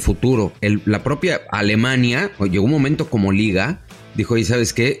trabajó en el futuro. La propia Alemania, llegó un momento como liga, dijo, ¿y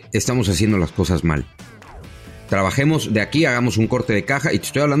sabes qué? Estamos haciendo las cosas mal. Trabajemos de aquí, hagamos un corte de caja, y te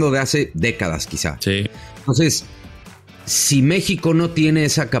estoy hablando de hace décadas quizá. Sí. Entonces, si México no tiene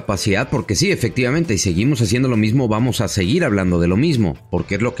esa capacidad, porque sí, efectivamente, y seguimos haciendo lo mismo, vamos a seguir hablando de lo mismo,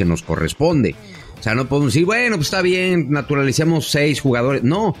 porque es lo que nos corresponde. O sea, no podemos decir, bueno, pues está bien, naturalicemos 6 jugadores.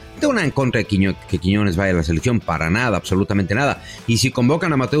 No, tengo nada en contra de que Quiñones vaya a la selección, para nada, absolutamente nada. Y si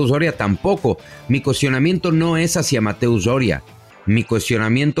convocan a Mateus Doria, tampoco. Mi cuestionamiento no es hacia Mateus Doria. Mi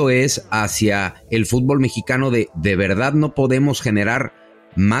cuestionamiento es hacia el fútbol mexicano ¿de verdad no podemos generar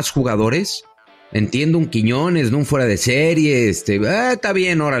más jugadores? Entiendo un Quiñones, no un fuera de serie, está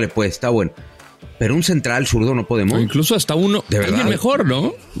bien, órale pues, está bueno. Pero un central zurdo no podemos. O incluso hasta uno, ¿de verdad? Alguien mejor,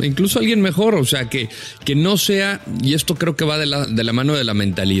 ¿no? Incluso alguien mejor, o sea, que no sea, y esto creo que va de la mano de la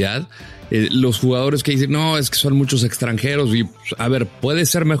mentalidad, los jugadores que dicen, no, es que son muchos extranjeros, y a ver, ¿puede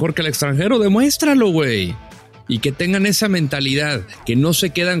ser mejor que el extranjero? Demuéstralo, güey. Y que tengan esa mentalidad, que no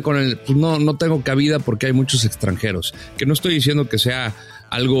se quedan con el, pues no tengo cabida porque hay muchos extranjeros. Que no estoy diciendo que sea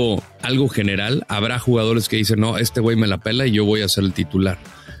algo general, habrá jugadores que dicen, no, este güey me la pela y yo voy a ser el titular.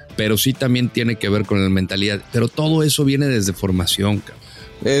 Pero sí también tiene que ver con la mentalidad. Pero todo eso viene desde formación, cabrón.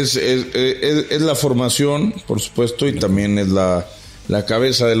 Es la formación, por supuesto, y también es la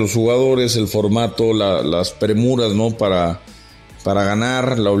cabeza de los jugadores, el formato, las premuras, ¿no? Para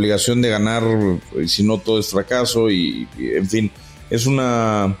ganar, la obligación de ganar, si no todo es fracaso, y en fin, es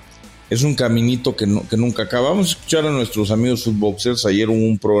un caminito que nunca acaba. Vamos a escuchar a nuestros amigos footboxers. Ayer hubo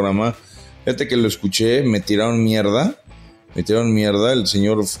un programa, fíjate que lo escuché, me tiraron mierda, el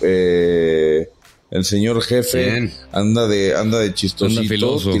señor jefe. Bien. anda de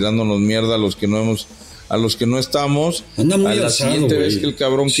chistositos, tirándonos mierda a los que no estamos. Anda muy a la alzado, siguiente güey. vez que el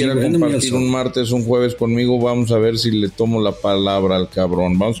cabrón quiera compartir un martes, un jueves conmigo, vamos a ver si le tomo la palabra al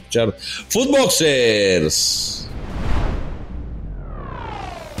cabrón. Vamos a escuchar Footboxers.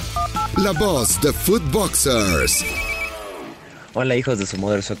 La voz de Footboxers. Hola, hijos de su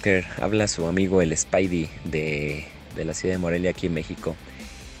Mother Soccer. Habla su amigo el Spidey de la ciudad de Morelia, aquí en México.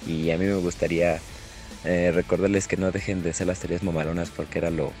 Y a mí me gustaría recordarles que no dejen de hacer las teorías mamalonas, porque era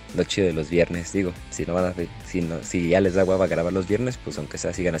lo chido de los viernes. Digo, si ya les da hueva grabar los viernes, pues aunque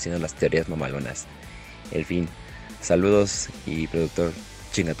sea sigan haciendo las teorías mamalonas. En fin, saludos, y productor,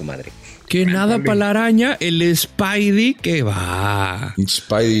 chinga tu madre. Que nada para la araña, el Spidey que va.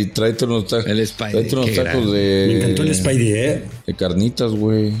 Spidey, tráete unos tacos de... Me encantó el Spidey, de carnitas,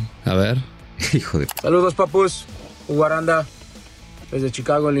 güey. A ver. Hijo de... Saludos, papus. Ugaranda, desde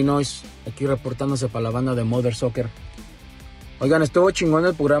Chicago, Illinois. Aquí reportándose para la banda de Mother Soccer. Oigan, estuvo chingón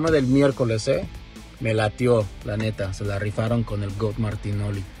el programa del miércoles, ¿eh? Me latió, la neta. Se la rifaron con el Goat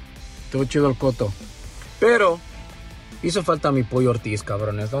Martinoli. Estuvo chido el coto. Pero hizo falta mi Pollo Ortiz,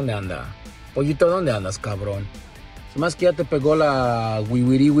 cabrones. ¿Dónde anda? Pollito, ¿dónde andas, cabrón? Es más que ya te pegó la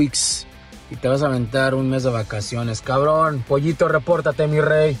Wiwiriwix y te vas a aventar un mes de vacaciones, cabrón. Pollito, repórtate, mi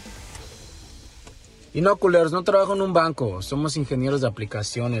rey. Y no, culeros, no trabajo en un banco. Somos ingenieros de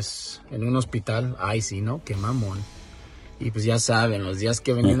aplicaciones en un hospital. Ay, sí, ¿no? Qué mamón. Y pues ya saben, los días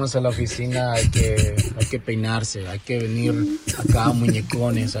que venimos a la oficina hay que peinarse, hay que venir acá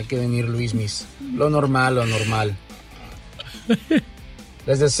muñecones, hay que venir Luismis. Lo normal.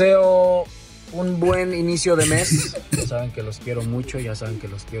 Les deseo un buen inicio de mes. Ya saben que los quiero mucho, ya saben que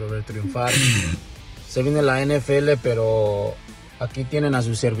los quiero ver triunfar. Se viene la NFL, pero aquí tienen a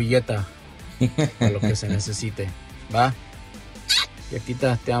su servilleta para lo que se necesite. ¿Va?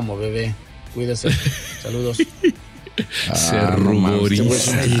 Yaquita, te amo, bebé. Cuídese. Saludos. No mames, este güey es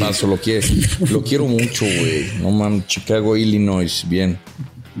un tipazo, lo quiero mucho, güey. No mames, Chicago, Illinois, bien.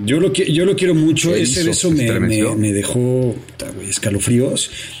 Yo lo quiero mucho. Ese beso me dejó escalofríos.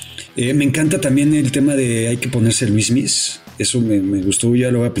 Me encanta también el tema de hay que ponerse Luismis. Eso me gustó,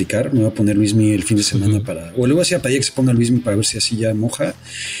 ya lo voy a aplicar. Me voy a poner Luismi el fin de semana o luego hacía para allá que se ponga Luismi para ver si así ya moja.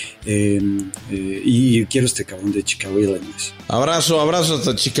 Y quiero este cabrón de Chicago, Illinois. Abrazo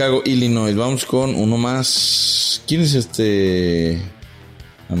hasta Chicago, Illinois. Vamos con uno más. ¿Quién es este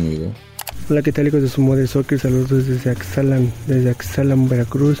amigo? Hola, ¿qué tal, hijos de su Mother Soccer? Saludos desde Axalan,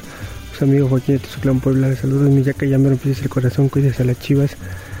 Veracruz. Su amigo Joaquín de Tuxuclán, Puebla. Saludos, mi Yaca, ya me rompiste el corazón, cuídese a las Chivas.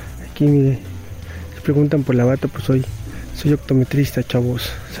 Aquí, mire, se preguntan por la bata, pues soy optometrista, chavos.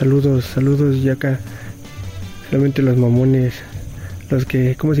 Saludos, Yaca. Solamente los mamones, los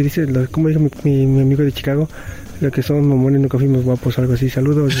que, ¿cómo se dice? ¿Cómo dijo mi amigo de Chicago? Los que son mamones nunca fuimos guapos o algo así.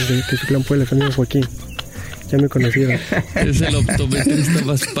 Saludos desde Tuxuclán, Puebla, amigo Joaquín. Ya me conocieron. Es el optometrista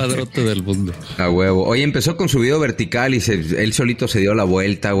más padrote del mundo. A huevo. Oye, empezó con su video vertical y él solito se dio la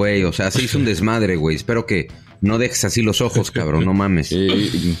vuelta, güey. O sea, se hizo un desmadre, güey. Espero que no dejes así los ojos, cabrón. No mames.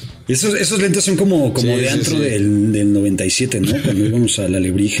 Esos lentes son como de antro del 97, ¿no? Cuando íbamos al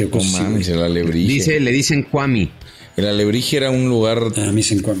Alebrije o cosas así. Mames, el Alebrije. Le dicen Kwami. El Alebrige era un lugar... A mí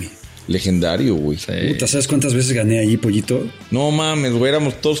dicen Kwami. Legendario, güey. Sí. Puta, ¿sabes cuántas veces gané allí, Pollito? No mames, güey,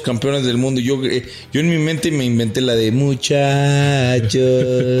 éramos todos campeones del mundo. Yo en mi mente me inventé la de muchachos.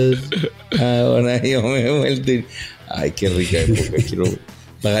 Ahora yo me he vuelto. Ay, qué rica época.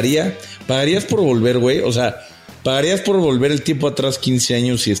 ¿Pagarías por volver, güey? O sea, ¿pagarías por volver el tiempo atrás 15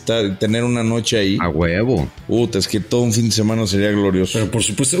 años y tener una noche ahí? A huevo. Puta, es que todo un fin de semana sería glorioso. Pero por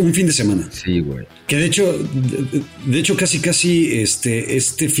supuesto, un fin de semana. Sí, güey. Que de hecho casi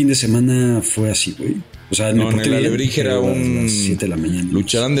este fin de semana fue así, güey. O sea, no, en el Alebrije era un... 7 de la mañana.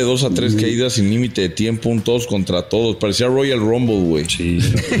 Lucharán de 2 a 3 caídas sin límite de tiempo, un todos contra todos. Parecía Royal Rumble, güey. Sí.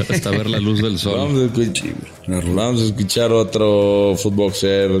 Hasta ver la luz del sol. Vamos a escuchar otro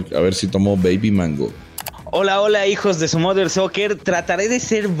Footboxer, a ver si tomó Baby Mango. Hola, hijos de su Mother Soccer. Trataré de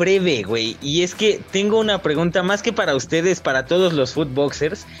ser breve, güey. Y es que tengo una pregunta más que para ustedes, para todos los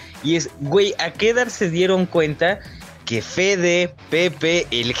Footboxers. Y es, güey, ¿a qué edad se dieron cuenta que Fede, Pepe,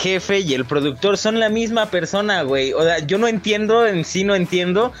 el jefe y el productor son la misma persona, güey? O sea, yo no entiendo, no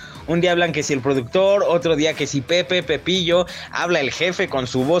entiendo. Un día hablan que si el productor, otro día que si Pepe, Pepillo, habla el jefe con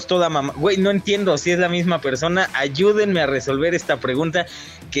su voz toda mamá. Güey, no entiendo si es la misma persona. Ayúdenme a resolver esta pregunta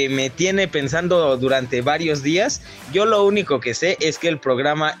que me tiene pensando durante varios días. Yo lo único que sé es que el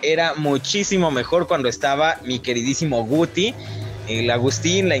programa era muchísimo mejor cuando estaba mi queridísimo Guti, el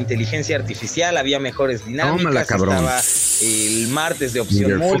Agustín, la inteligencia artificial, había mejores dinámicas. Tómala, cabrón. Estaba el martes de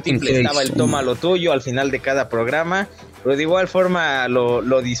opción múltiple, estaba el toma lo tuyo al final de cada programa. Pero de igual forma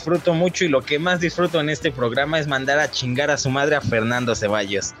lo disfruto mucho, y lo que más disfruto en este programa es mandar a chingar a su madre a Fernando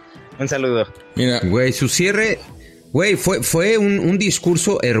Ceballos. Un saludo. Mira, güey, su cierre, güey, fue un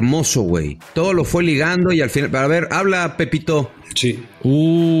discurso hermoso, güey. Todo lo fue ligando y al final... A ver, habla, Pepito. Sí.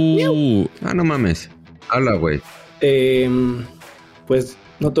 No mames. Habla, güey. Pues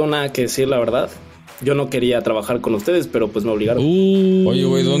no tengo nada que decir, la verdad. Yo no quería trabajar con ustedes, pero pues me obligaron. Oye,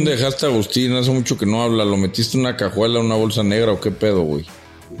 güey, ¿dónde dejaste a Agustín? Hace mucho que no habla. ¿Lo metiste en una cajuela, una bolsa negra o qué pedo, güey?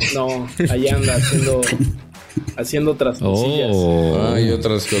 No, allá anda haciendo otras cosillas. Hay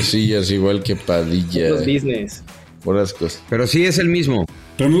otras cosillas, igual que Padilla. Los business. Buenas cosas. Pero sí es el mismo.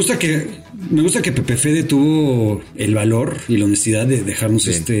 Pero me gusta que Pepe Fede tuvo el valor y la honestidad de dejarnos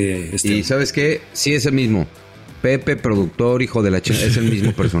este... Y ¿sabes qué? Sí es el mismo. Pepe, productor, hijo de la chingada, es el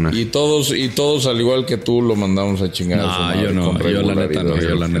mismo personaje. Y todos al igual que tú lo mandamos a chingar a su madre. Yo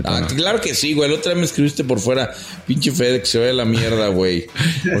la neta no. Claro que sí, güey. La otra vez me escribiste por fuera, pinche Fede, que se vaya a la mierda, güey.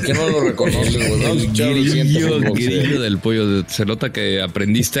 ¿Por qué no lo reconoces, güey? El grillo del pollo. Se nota que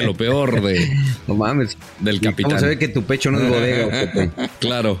aprendiste lo peor no mames, del capitán. ¿Cómo se ve que tu pecho no es bodega, Pepe?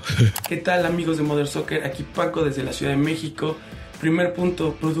 Claro. ¿Qué tal, amigos de Modern Soccer? Aquí Paco desde la Ciudad de México. Primer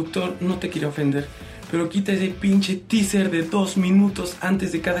punto, productor, no te quiero ofender, pero quita ese pinche teaser de 2 minutos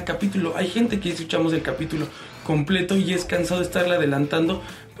antes de cada capítulo. Hay gente que escuchamos el capítulo completo y es cansado de estarle adelantando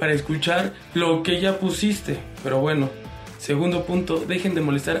para escuchar lo que ya pusiste. Pero bueno, segundo punto, dejen de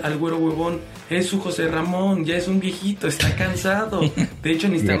molestar al güero huevón. Es su José Ramón, ya es un viejito, está cansado. De hecho,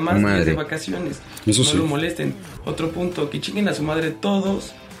 necesita más días de vacaciones. Eso no sí. lo molesten. Otro punto, que chinguen a su madre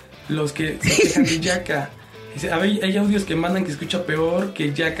todos los que se quejan de Yaka. Hay audios que mandan que escucha peor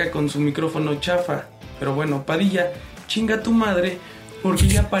que Yaka con su micrófono chafa. Pero bueno, Padilla, chinga tu madre, porque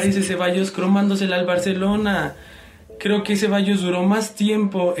ya parece Ceballos cromándosela al Barcelona. Creo que Ceballos duró más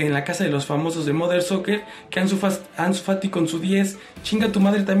tiempo en la casa de los famosos de Modern Soccer que Ansu Fati con su 10. Chinga tu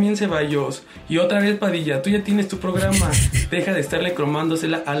madre también, Ceballos. Y otra vez, Padilla, tú ya tienes tu programa. Deja de estarle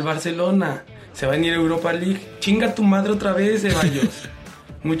cromándosela al Barcelona. Se va a venir a Europa League. Chinga tu madre otra vez, Ceballos.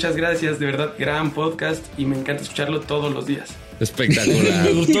 Muchas gracias, de verdad, gran podcast y me encanta escucharlo todos los días. Espectacular.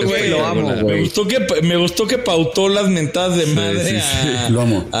 Me gustó, güey. Lo amo, güey. Me gustó que pautó las mentadas de madre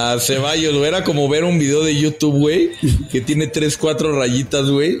a Ceballos, güey. Era como ver un video de YouTube, güey, que tiene 3-4 rayitas,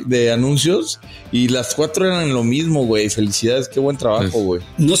 güey, de anuncios. Y las 4 eran lo mismo, güey. Felicidades, qué buen trabajo, güey.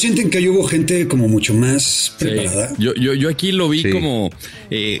 ¿No sienten que ahí hubo gente como mucho más preparada? Yo aquí lo vi como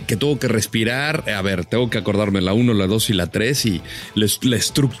que tuvo que respirar. A ver, tengo que acordarme la 1, la 2 y la 3 y le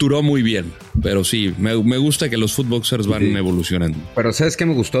estructuró muy bien. Pero sí, me gusta que los footboxers van evolucionando. Pero ¿sabes qué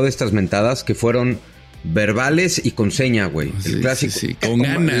me gustó de estas mentadas? Que fueron verbales y con seña, güey. El clásico. Sí. Con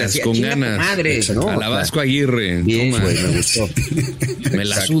ganas. Madre, ¿no? A la Vasco Aguirre. Bien, güey, me gustó. Me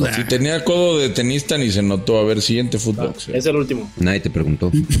la suda. Si tenía codo de tenista ni se notó. A ver, siguiente fútbol. Es el último. Nadie te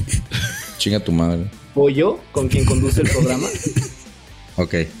preguntó. Chinga tu madre. Pollo, con quien conduce el programa.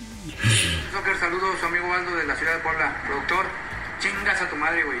 Ok. Soccer, saludos, su amigo Waldo de la ciudad de Puebla. Productor, chingas a tu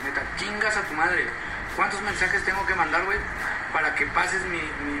madre, güey, neta, chingas a tu madre. ¿Cuántos mensajes tengo que mandar, güey, para que pases mis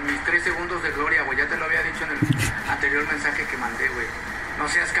 3 segundos de gloria, güey? Ya te lo había dicho en el anterior mensaje que mandé, güey.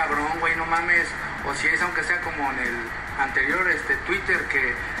 No seas cabrón, güey, no mames. O si es, aunque sea como en el anterior Twitter,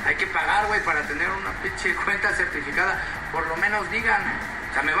 que hay que pagar, güey, para tener una pinche cuenta certificada. Por lo menos digan,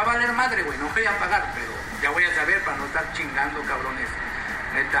 o sea, me va a valer madre, güey, no voy a pagar, pero ya voy a saber para no estar chingando, cabrones.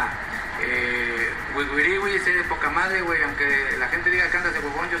 Neta. Wigwiriwis, eres poca madre, güey. Aunque la gente diga que andas de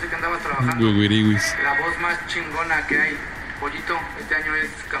huevón, yo sé que andabas trabajando. La voz más chingona que hay. Pollito, este año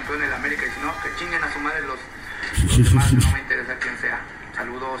es campeón de la América. Y si no, que chinguen a su madre los demás. No me interesa quién sea.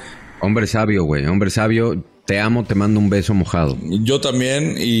 Saludos. Hombre sabio, güey. Hombre sabio. Te amo, te mando un beso mojado. Yo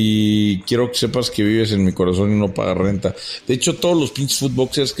también, y quiero que sepas que vives en mi corazón y no pagas renta. De hecho, todos los pinches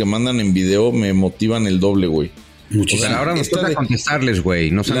footboxers que mandan en video me motivan el doble, güey. Muchísimo. O sea, ahora nos toca contestarles,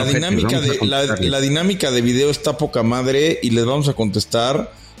 güey. No la dinámica de video está poca madre y les vamos a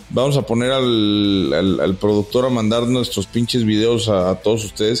contestar. Vamos a poner al productor a mandar nuestros pinches videos a todos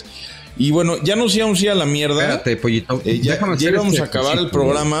ustedes. Y bueno, ya nos íbamos a ir a la mierda. Espérate, pollito. Ya íbamos a acabar el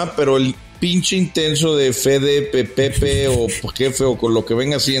programa, pero el pinche intenso de Fede, Pepe o jefe o con lo que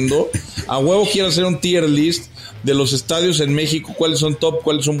venga haciendo, a huevo quiero hacer un tier list de los estadios en México, cuáles son top,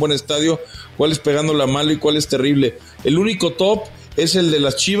 cuáles son buen estadio, cuál es pegándola malo y cuál es terrible. El único top es el de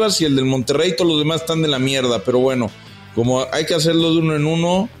las Chivas y el del Monterrey, todos los demás están de la mierda, pero bueno, como hay que hacerlo de uno en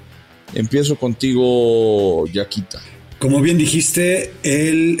uno, empiezo contigo, Yaquita. Como bien dijiste,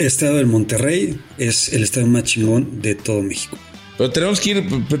 el estado del Monterrey es el estado más chingón de todo México. Pero tenemos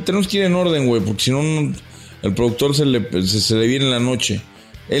que ir en orden, güey, porque si no, el productor se le viene en la noche.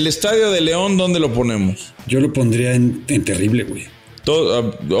 El estadio de León, ¿dónde lo ponemos? Yo lo pondría en terrible, güey.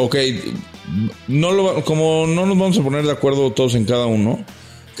 Ok, como no nos vamos a poner de acuerdo todos en cada uno,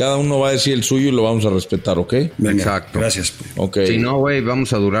 cada uno va a decir el suyo y lo vamos a respetar, ¿ok? Venga, exacto. Gracias. Okay. Si no, güey,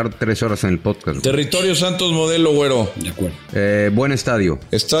 vamos a durar 3 horas en el podcast. Güey. Territorio Santos Modelo, güero. De acuerdo. Buen estadio.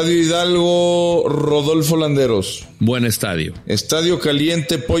 Estadio Hidalgo, Rodolfo Landeros. Buen estadio. Estadio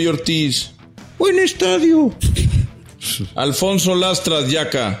Caliente, Pollo Ortiz. Buen estadio. Alfonso Lastras,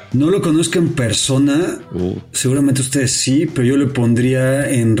 Yaca. No lo conozco en persona. Seguramente ustedes sí, pero yo le pondría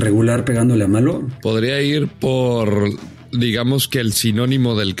en regular pegándole a malo. Podría ir por, digamos que el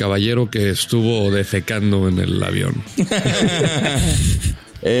sinónimo del caballero que estuvo defecando en el avión.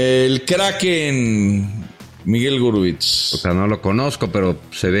 El Kraken. Miguel Gurbitz. O sea, no lo conozco, pero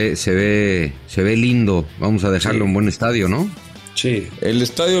se ve lindo. Vamos a dejarlo en buen estadio, ¿no? Sí. El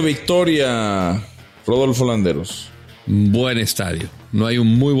Estadio Victoria, Rodolfo Landeros. Buen estadio. No hay un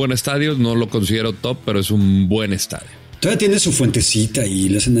muy buen estadio, no lo considero top, pero es un buen estadio. Todavía tiene su fuentecita y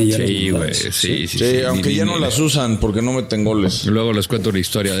le hacen allá. Sí, güey. Sí, aunque ya no las usan porque no meten goles. Luego les cuento una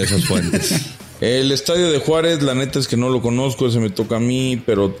historia de esas fuentes. El Estadio de Juárez, la neta es que no lo conozco, ese me toca a mí,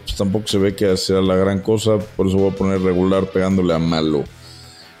 pero pues tampoco se ve que sea la gran cosa, por eso voy a poner regular pegándole a malo.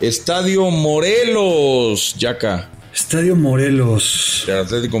 Estadio Morelos, Yaca. Estadio Morelos. De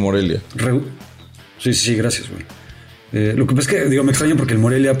Atlético Morelia. Sí, gracias, güey. Lo que pasa es que, me extraña porque el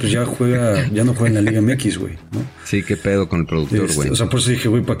Morelia pues ya no juega en la Liga MX, güey, ¿no? Sí, qué pedo con el productor, güey. O sea, por eso dije,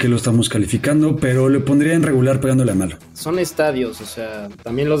 güey, ¿para qué lo estamos calificando? Pero le pondría en regular pegándole a malo. Son estadios, o sea,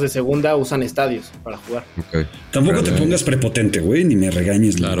 también los de segunda usan estadios para jugar. Okay. Tampoco te pongas prepotente, güey, ni me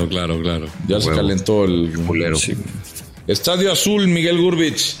regañes. Claro. Ya se calentó el culero. Sí. Estadio Azul, Miguel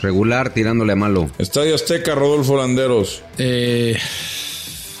Gurbitz. Regular, tirándole a malo. Estadio Azteca, Rodolfo Landeros.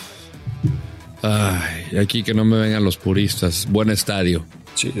 Ay, aquí que no me vengan los puristas. Buen estadio.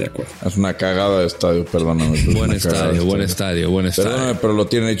 Sí, de acuerdo. Es una cagada de estadio, perdóname. Buen estadio. Perdóname, pero lo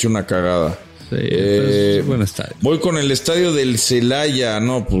tienen hecho una cagada. Sí, buen estadio. Voy con el estadio del Celaya.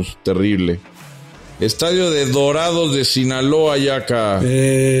 No, pues terrible. Estadio de Dorados de Sinaloa, Yaca.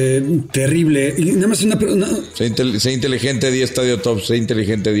 Terrible. Y nada más una pregunta. Sé inteligente, 10 estadio top. Sé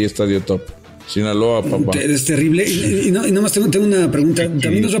inteligente, 10 estadio top. Sinaloa, papá. Es terrible. Y nada más tengo una pregunta.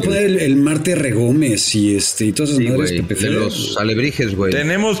 También nos va a poner el Marte Regómez y todas esas madres que de los alebrijes, güey.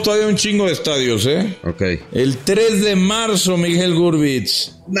 Tenemos todavía un chingo de estadios, ¿eh? Ok. El 3 de marzo, Miguel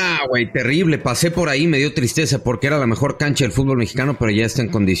Gurbitz. Nah, güey, terrible. Pasé por ahí, me dio tristeza porque era la mejor cancha del fútbol mexicano, pero ya está en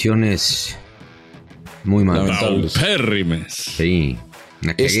condiciones muy malas. Paupérrimes. Sí.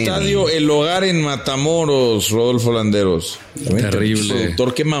 Estadio El Hogar en Matamoros, Rodolfo Landeros. Terrible.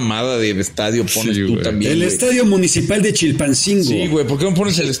 Productor, qué mamada de estadio pones tú también. El Estadio Municipal de Chilpancingo. Sí, güey, ¿por qué no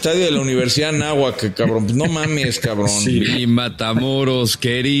pones el estadio de la Universidad Anáhuac, cabrón? No mames, cabrón. Sí. Y Matamoros,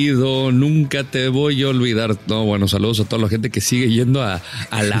 querido, nunca te voy a olvidar. No, bueno, saludos a toda la gente que sigue yendo a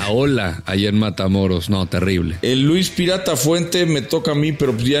la ola allá en Matamoros. No, terrible. El Luis Pirata Fuente me toca a mí,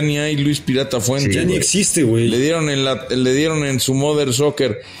 pero pues ya ni hay Luis Pirata Fuente. Sí, ya ni existe, güey. Le dieron en su Mother Soccer.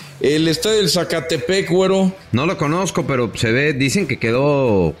 El estadio del Zacatepec, güero. No lo conozco, pero se ve, dicen que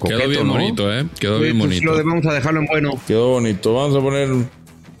quedó coqueto, quedó bien, ¿no? Bonito, Quedó bien bonito. Vamos a dejarlo en bueno. Quedó bonito. Vamos a poner un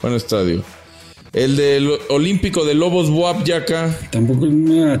buen estadio. El del Olímpico de Lobos Buap, Yaca. Tampoco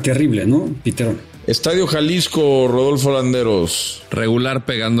terrible, ¿no? Piterón. Estadio Jalisco, Rodolfo Landeros. Regular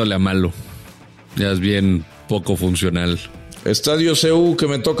pegándole a malo. Ya es bien poco funcional. Estadio CU, que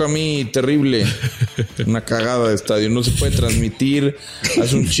me toca a mí, terrible. Una cagada de estadio. No se puede transmitir.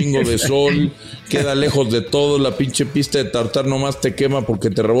 Hace un chingo de sol. Queda lejos de todo. La pinche pista de tartar nomás te quema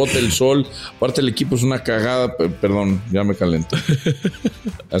porque te rebota el sol. Aparte el equipo es una cagada. Perdón, ya me calento.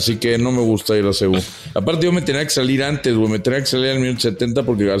 Así que no me gusta ir a CU. Aparte yo me tenía que salir antes, güey. Me tenía que salir al minuto 70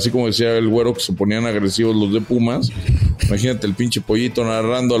 porque así como decía el güero que se ponían agresivos los de Pumas. Imagínate el pinche pollito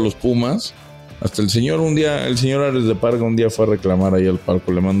narrando a los Pumas. Hasta el señor Ares de Parga un día fue a reclamar ahí al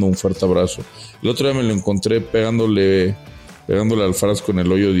palco, le mando un fuerte abrazo. El otro día me lo encontré pegándole al frasco en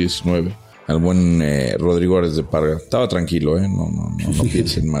el hoyo 19, al buen Rodrigo Ares de Parga. Estaba tranquilo, no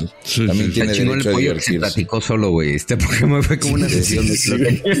piensen mal. Sí, también tiene derecho a divertirse. Se platicó solo, güey, porque me fue como una sesión de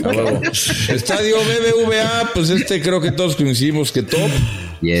Estadio BBVA, pues creo que todos coincidimos que top.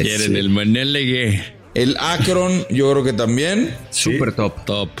 Yes. Quieren el Manelegui. El Akron, yo creo que también. Super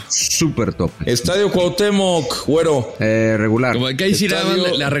top. Super top. Estadio Cuauhtémoc, güero. Regular. Como que ahí sí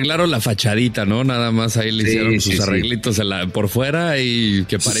le arreglaron la fachadita, ¿no? Nada más ahí le hicieron sus arreglitos por fuera y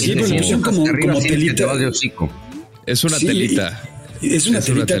que parece como telita. Es una telita. Es una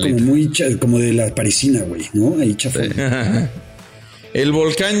telita como muy como de la parisina, güey, ¿no? Ahí chafón. El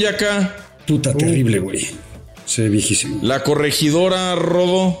Volcán Yaca. Puta, terrible, güey. Se ve viejísimo. La Corregidora,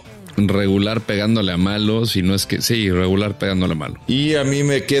 Rodo. Regular pegándole a malo, si no es que sí, regular pegándole a malo. Y a mí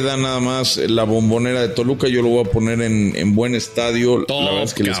me queda nada más la Bombonera de Toluca, yo lo voy a poner en buen estadio. Top, la verdad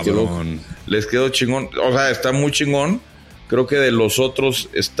es que les quedó chingón, o sea, está muy chingón. Creo que de los otros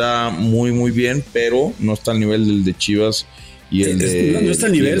está muy muy bien, pero no está al nivel del de Chivas y el de no está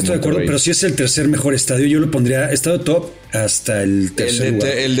al nivel, estoy de acuerdo, pero sí es el tercer mejor estadio. Yo lo pondría estado top hasta el tercer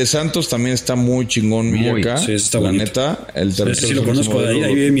lugar. El de Santos también está muy chingón, acá. Sí, está la bonito. Neta, el tercer. Sí lo conozco,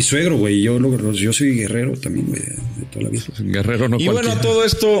 ahí vive mi suegro, güey. Yo soy guerrero también, güey, de toda la vida. Guerrero no. Y cualquiera. Bueno, todo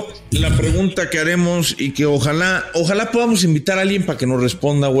esto, la pregunta que haremos y que ojalá podamos invitar a alguien para que nos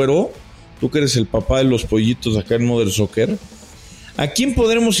responda, güero. Tú que eres el papá de los pollitos acá en Mother Soccer. ¿A quién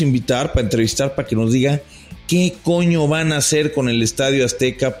podremos invitar para entrevistar para que nos diga ¿qué coño van a hacer con el Estadio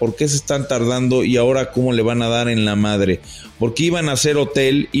Azteca? ¿Por qué se están tardando? Y ahora, ¿cómo le van a dar en la madre? Porque iban a hacer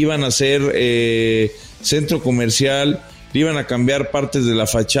hotel, iban a hacer centro comercial, le iban a cambiar partes de la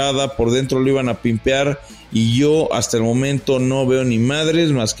fachada, por dentro lo iban a pimpear, y yo hasta el momento no veo ni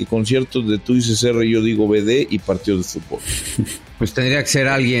madres más que conciertos de tú dices R, yo digo BD y partidos de fútbol. Pues tendría que ser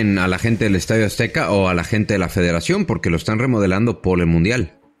alguien, a la gente del Estadio Azteca o a la gente de la Federación, porque lo están remodelando por el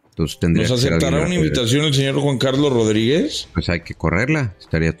Mundial. Entonces tendría ¿Nos que ser aceptará una invitación el señor Juan Carlos Rodríguez? Pues hay que correrla,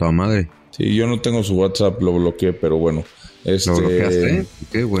 estaría toda madre. Sí, yo no tengo su WhatsApp, lo bloqueé, pero bueno. ¿Lo bloqueaste?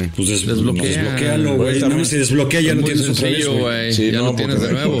 ¿Qué, güey? Pues desbloquealo, güey. No, se desbloquea, ya lo tienes otra vez, güey. Sí, ya no, lo tienes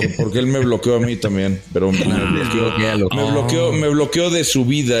de nuevo. Porque él me bloqueó a mí también, pero me bloqueó de su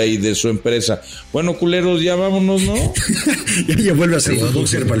vida y de su empresa. Bueno, culeros, ya vámonos, ¿no? ya vuelve a ser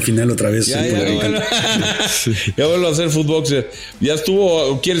footboxer para el final otra vez. Ya vuelve a ser footboxer. Ya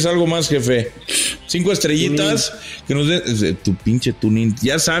estuvo. ¿Quieres algo más, jefe? 5 estrellitas que nos den tu pinche tuning.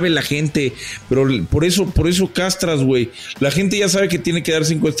 Ya sabe la gente, pero por eso castras, güey. La gente ya sabe que tiene que dar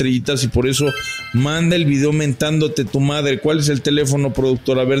 5 estrellitas y por eso manda el video mentándote tu madre. ¿Cuál es el teléfono,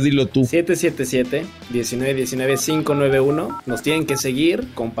 productor? A ver, dilo tú. 777-1919-591. Nos tienen que seguir,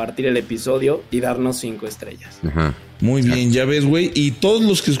 compartir el episodio y darnos 5 estrellas. Ajá. Muy bien, ya ves, güey. Y todos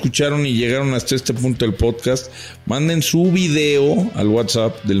los que escucharon y llegaron hasta este punto del podcast, manden su video al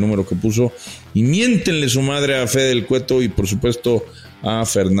WhatsApp del número que puso y miéntenle su madre a Fede del Cueto y por supuesto a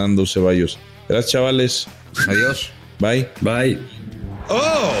Fernando Ceballos. Gracias, chavales. Adiós. Bye. Bye.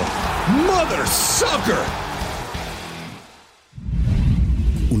 Oh, Mother Sucker.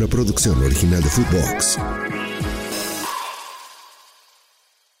 Una producción original de Footbox.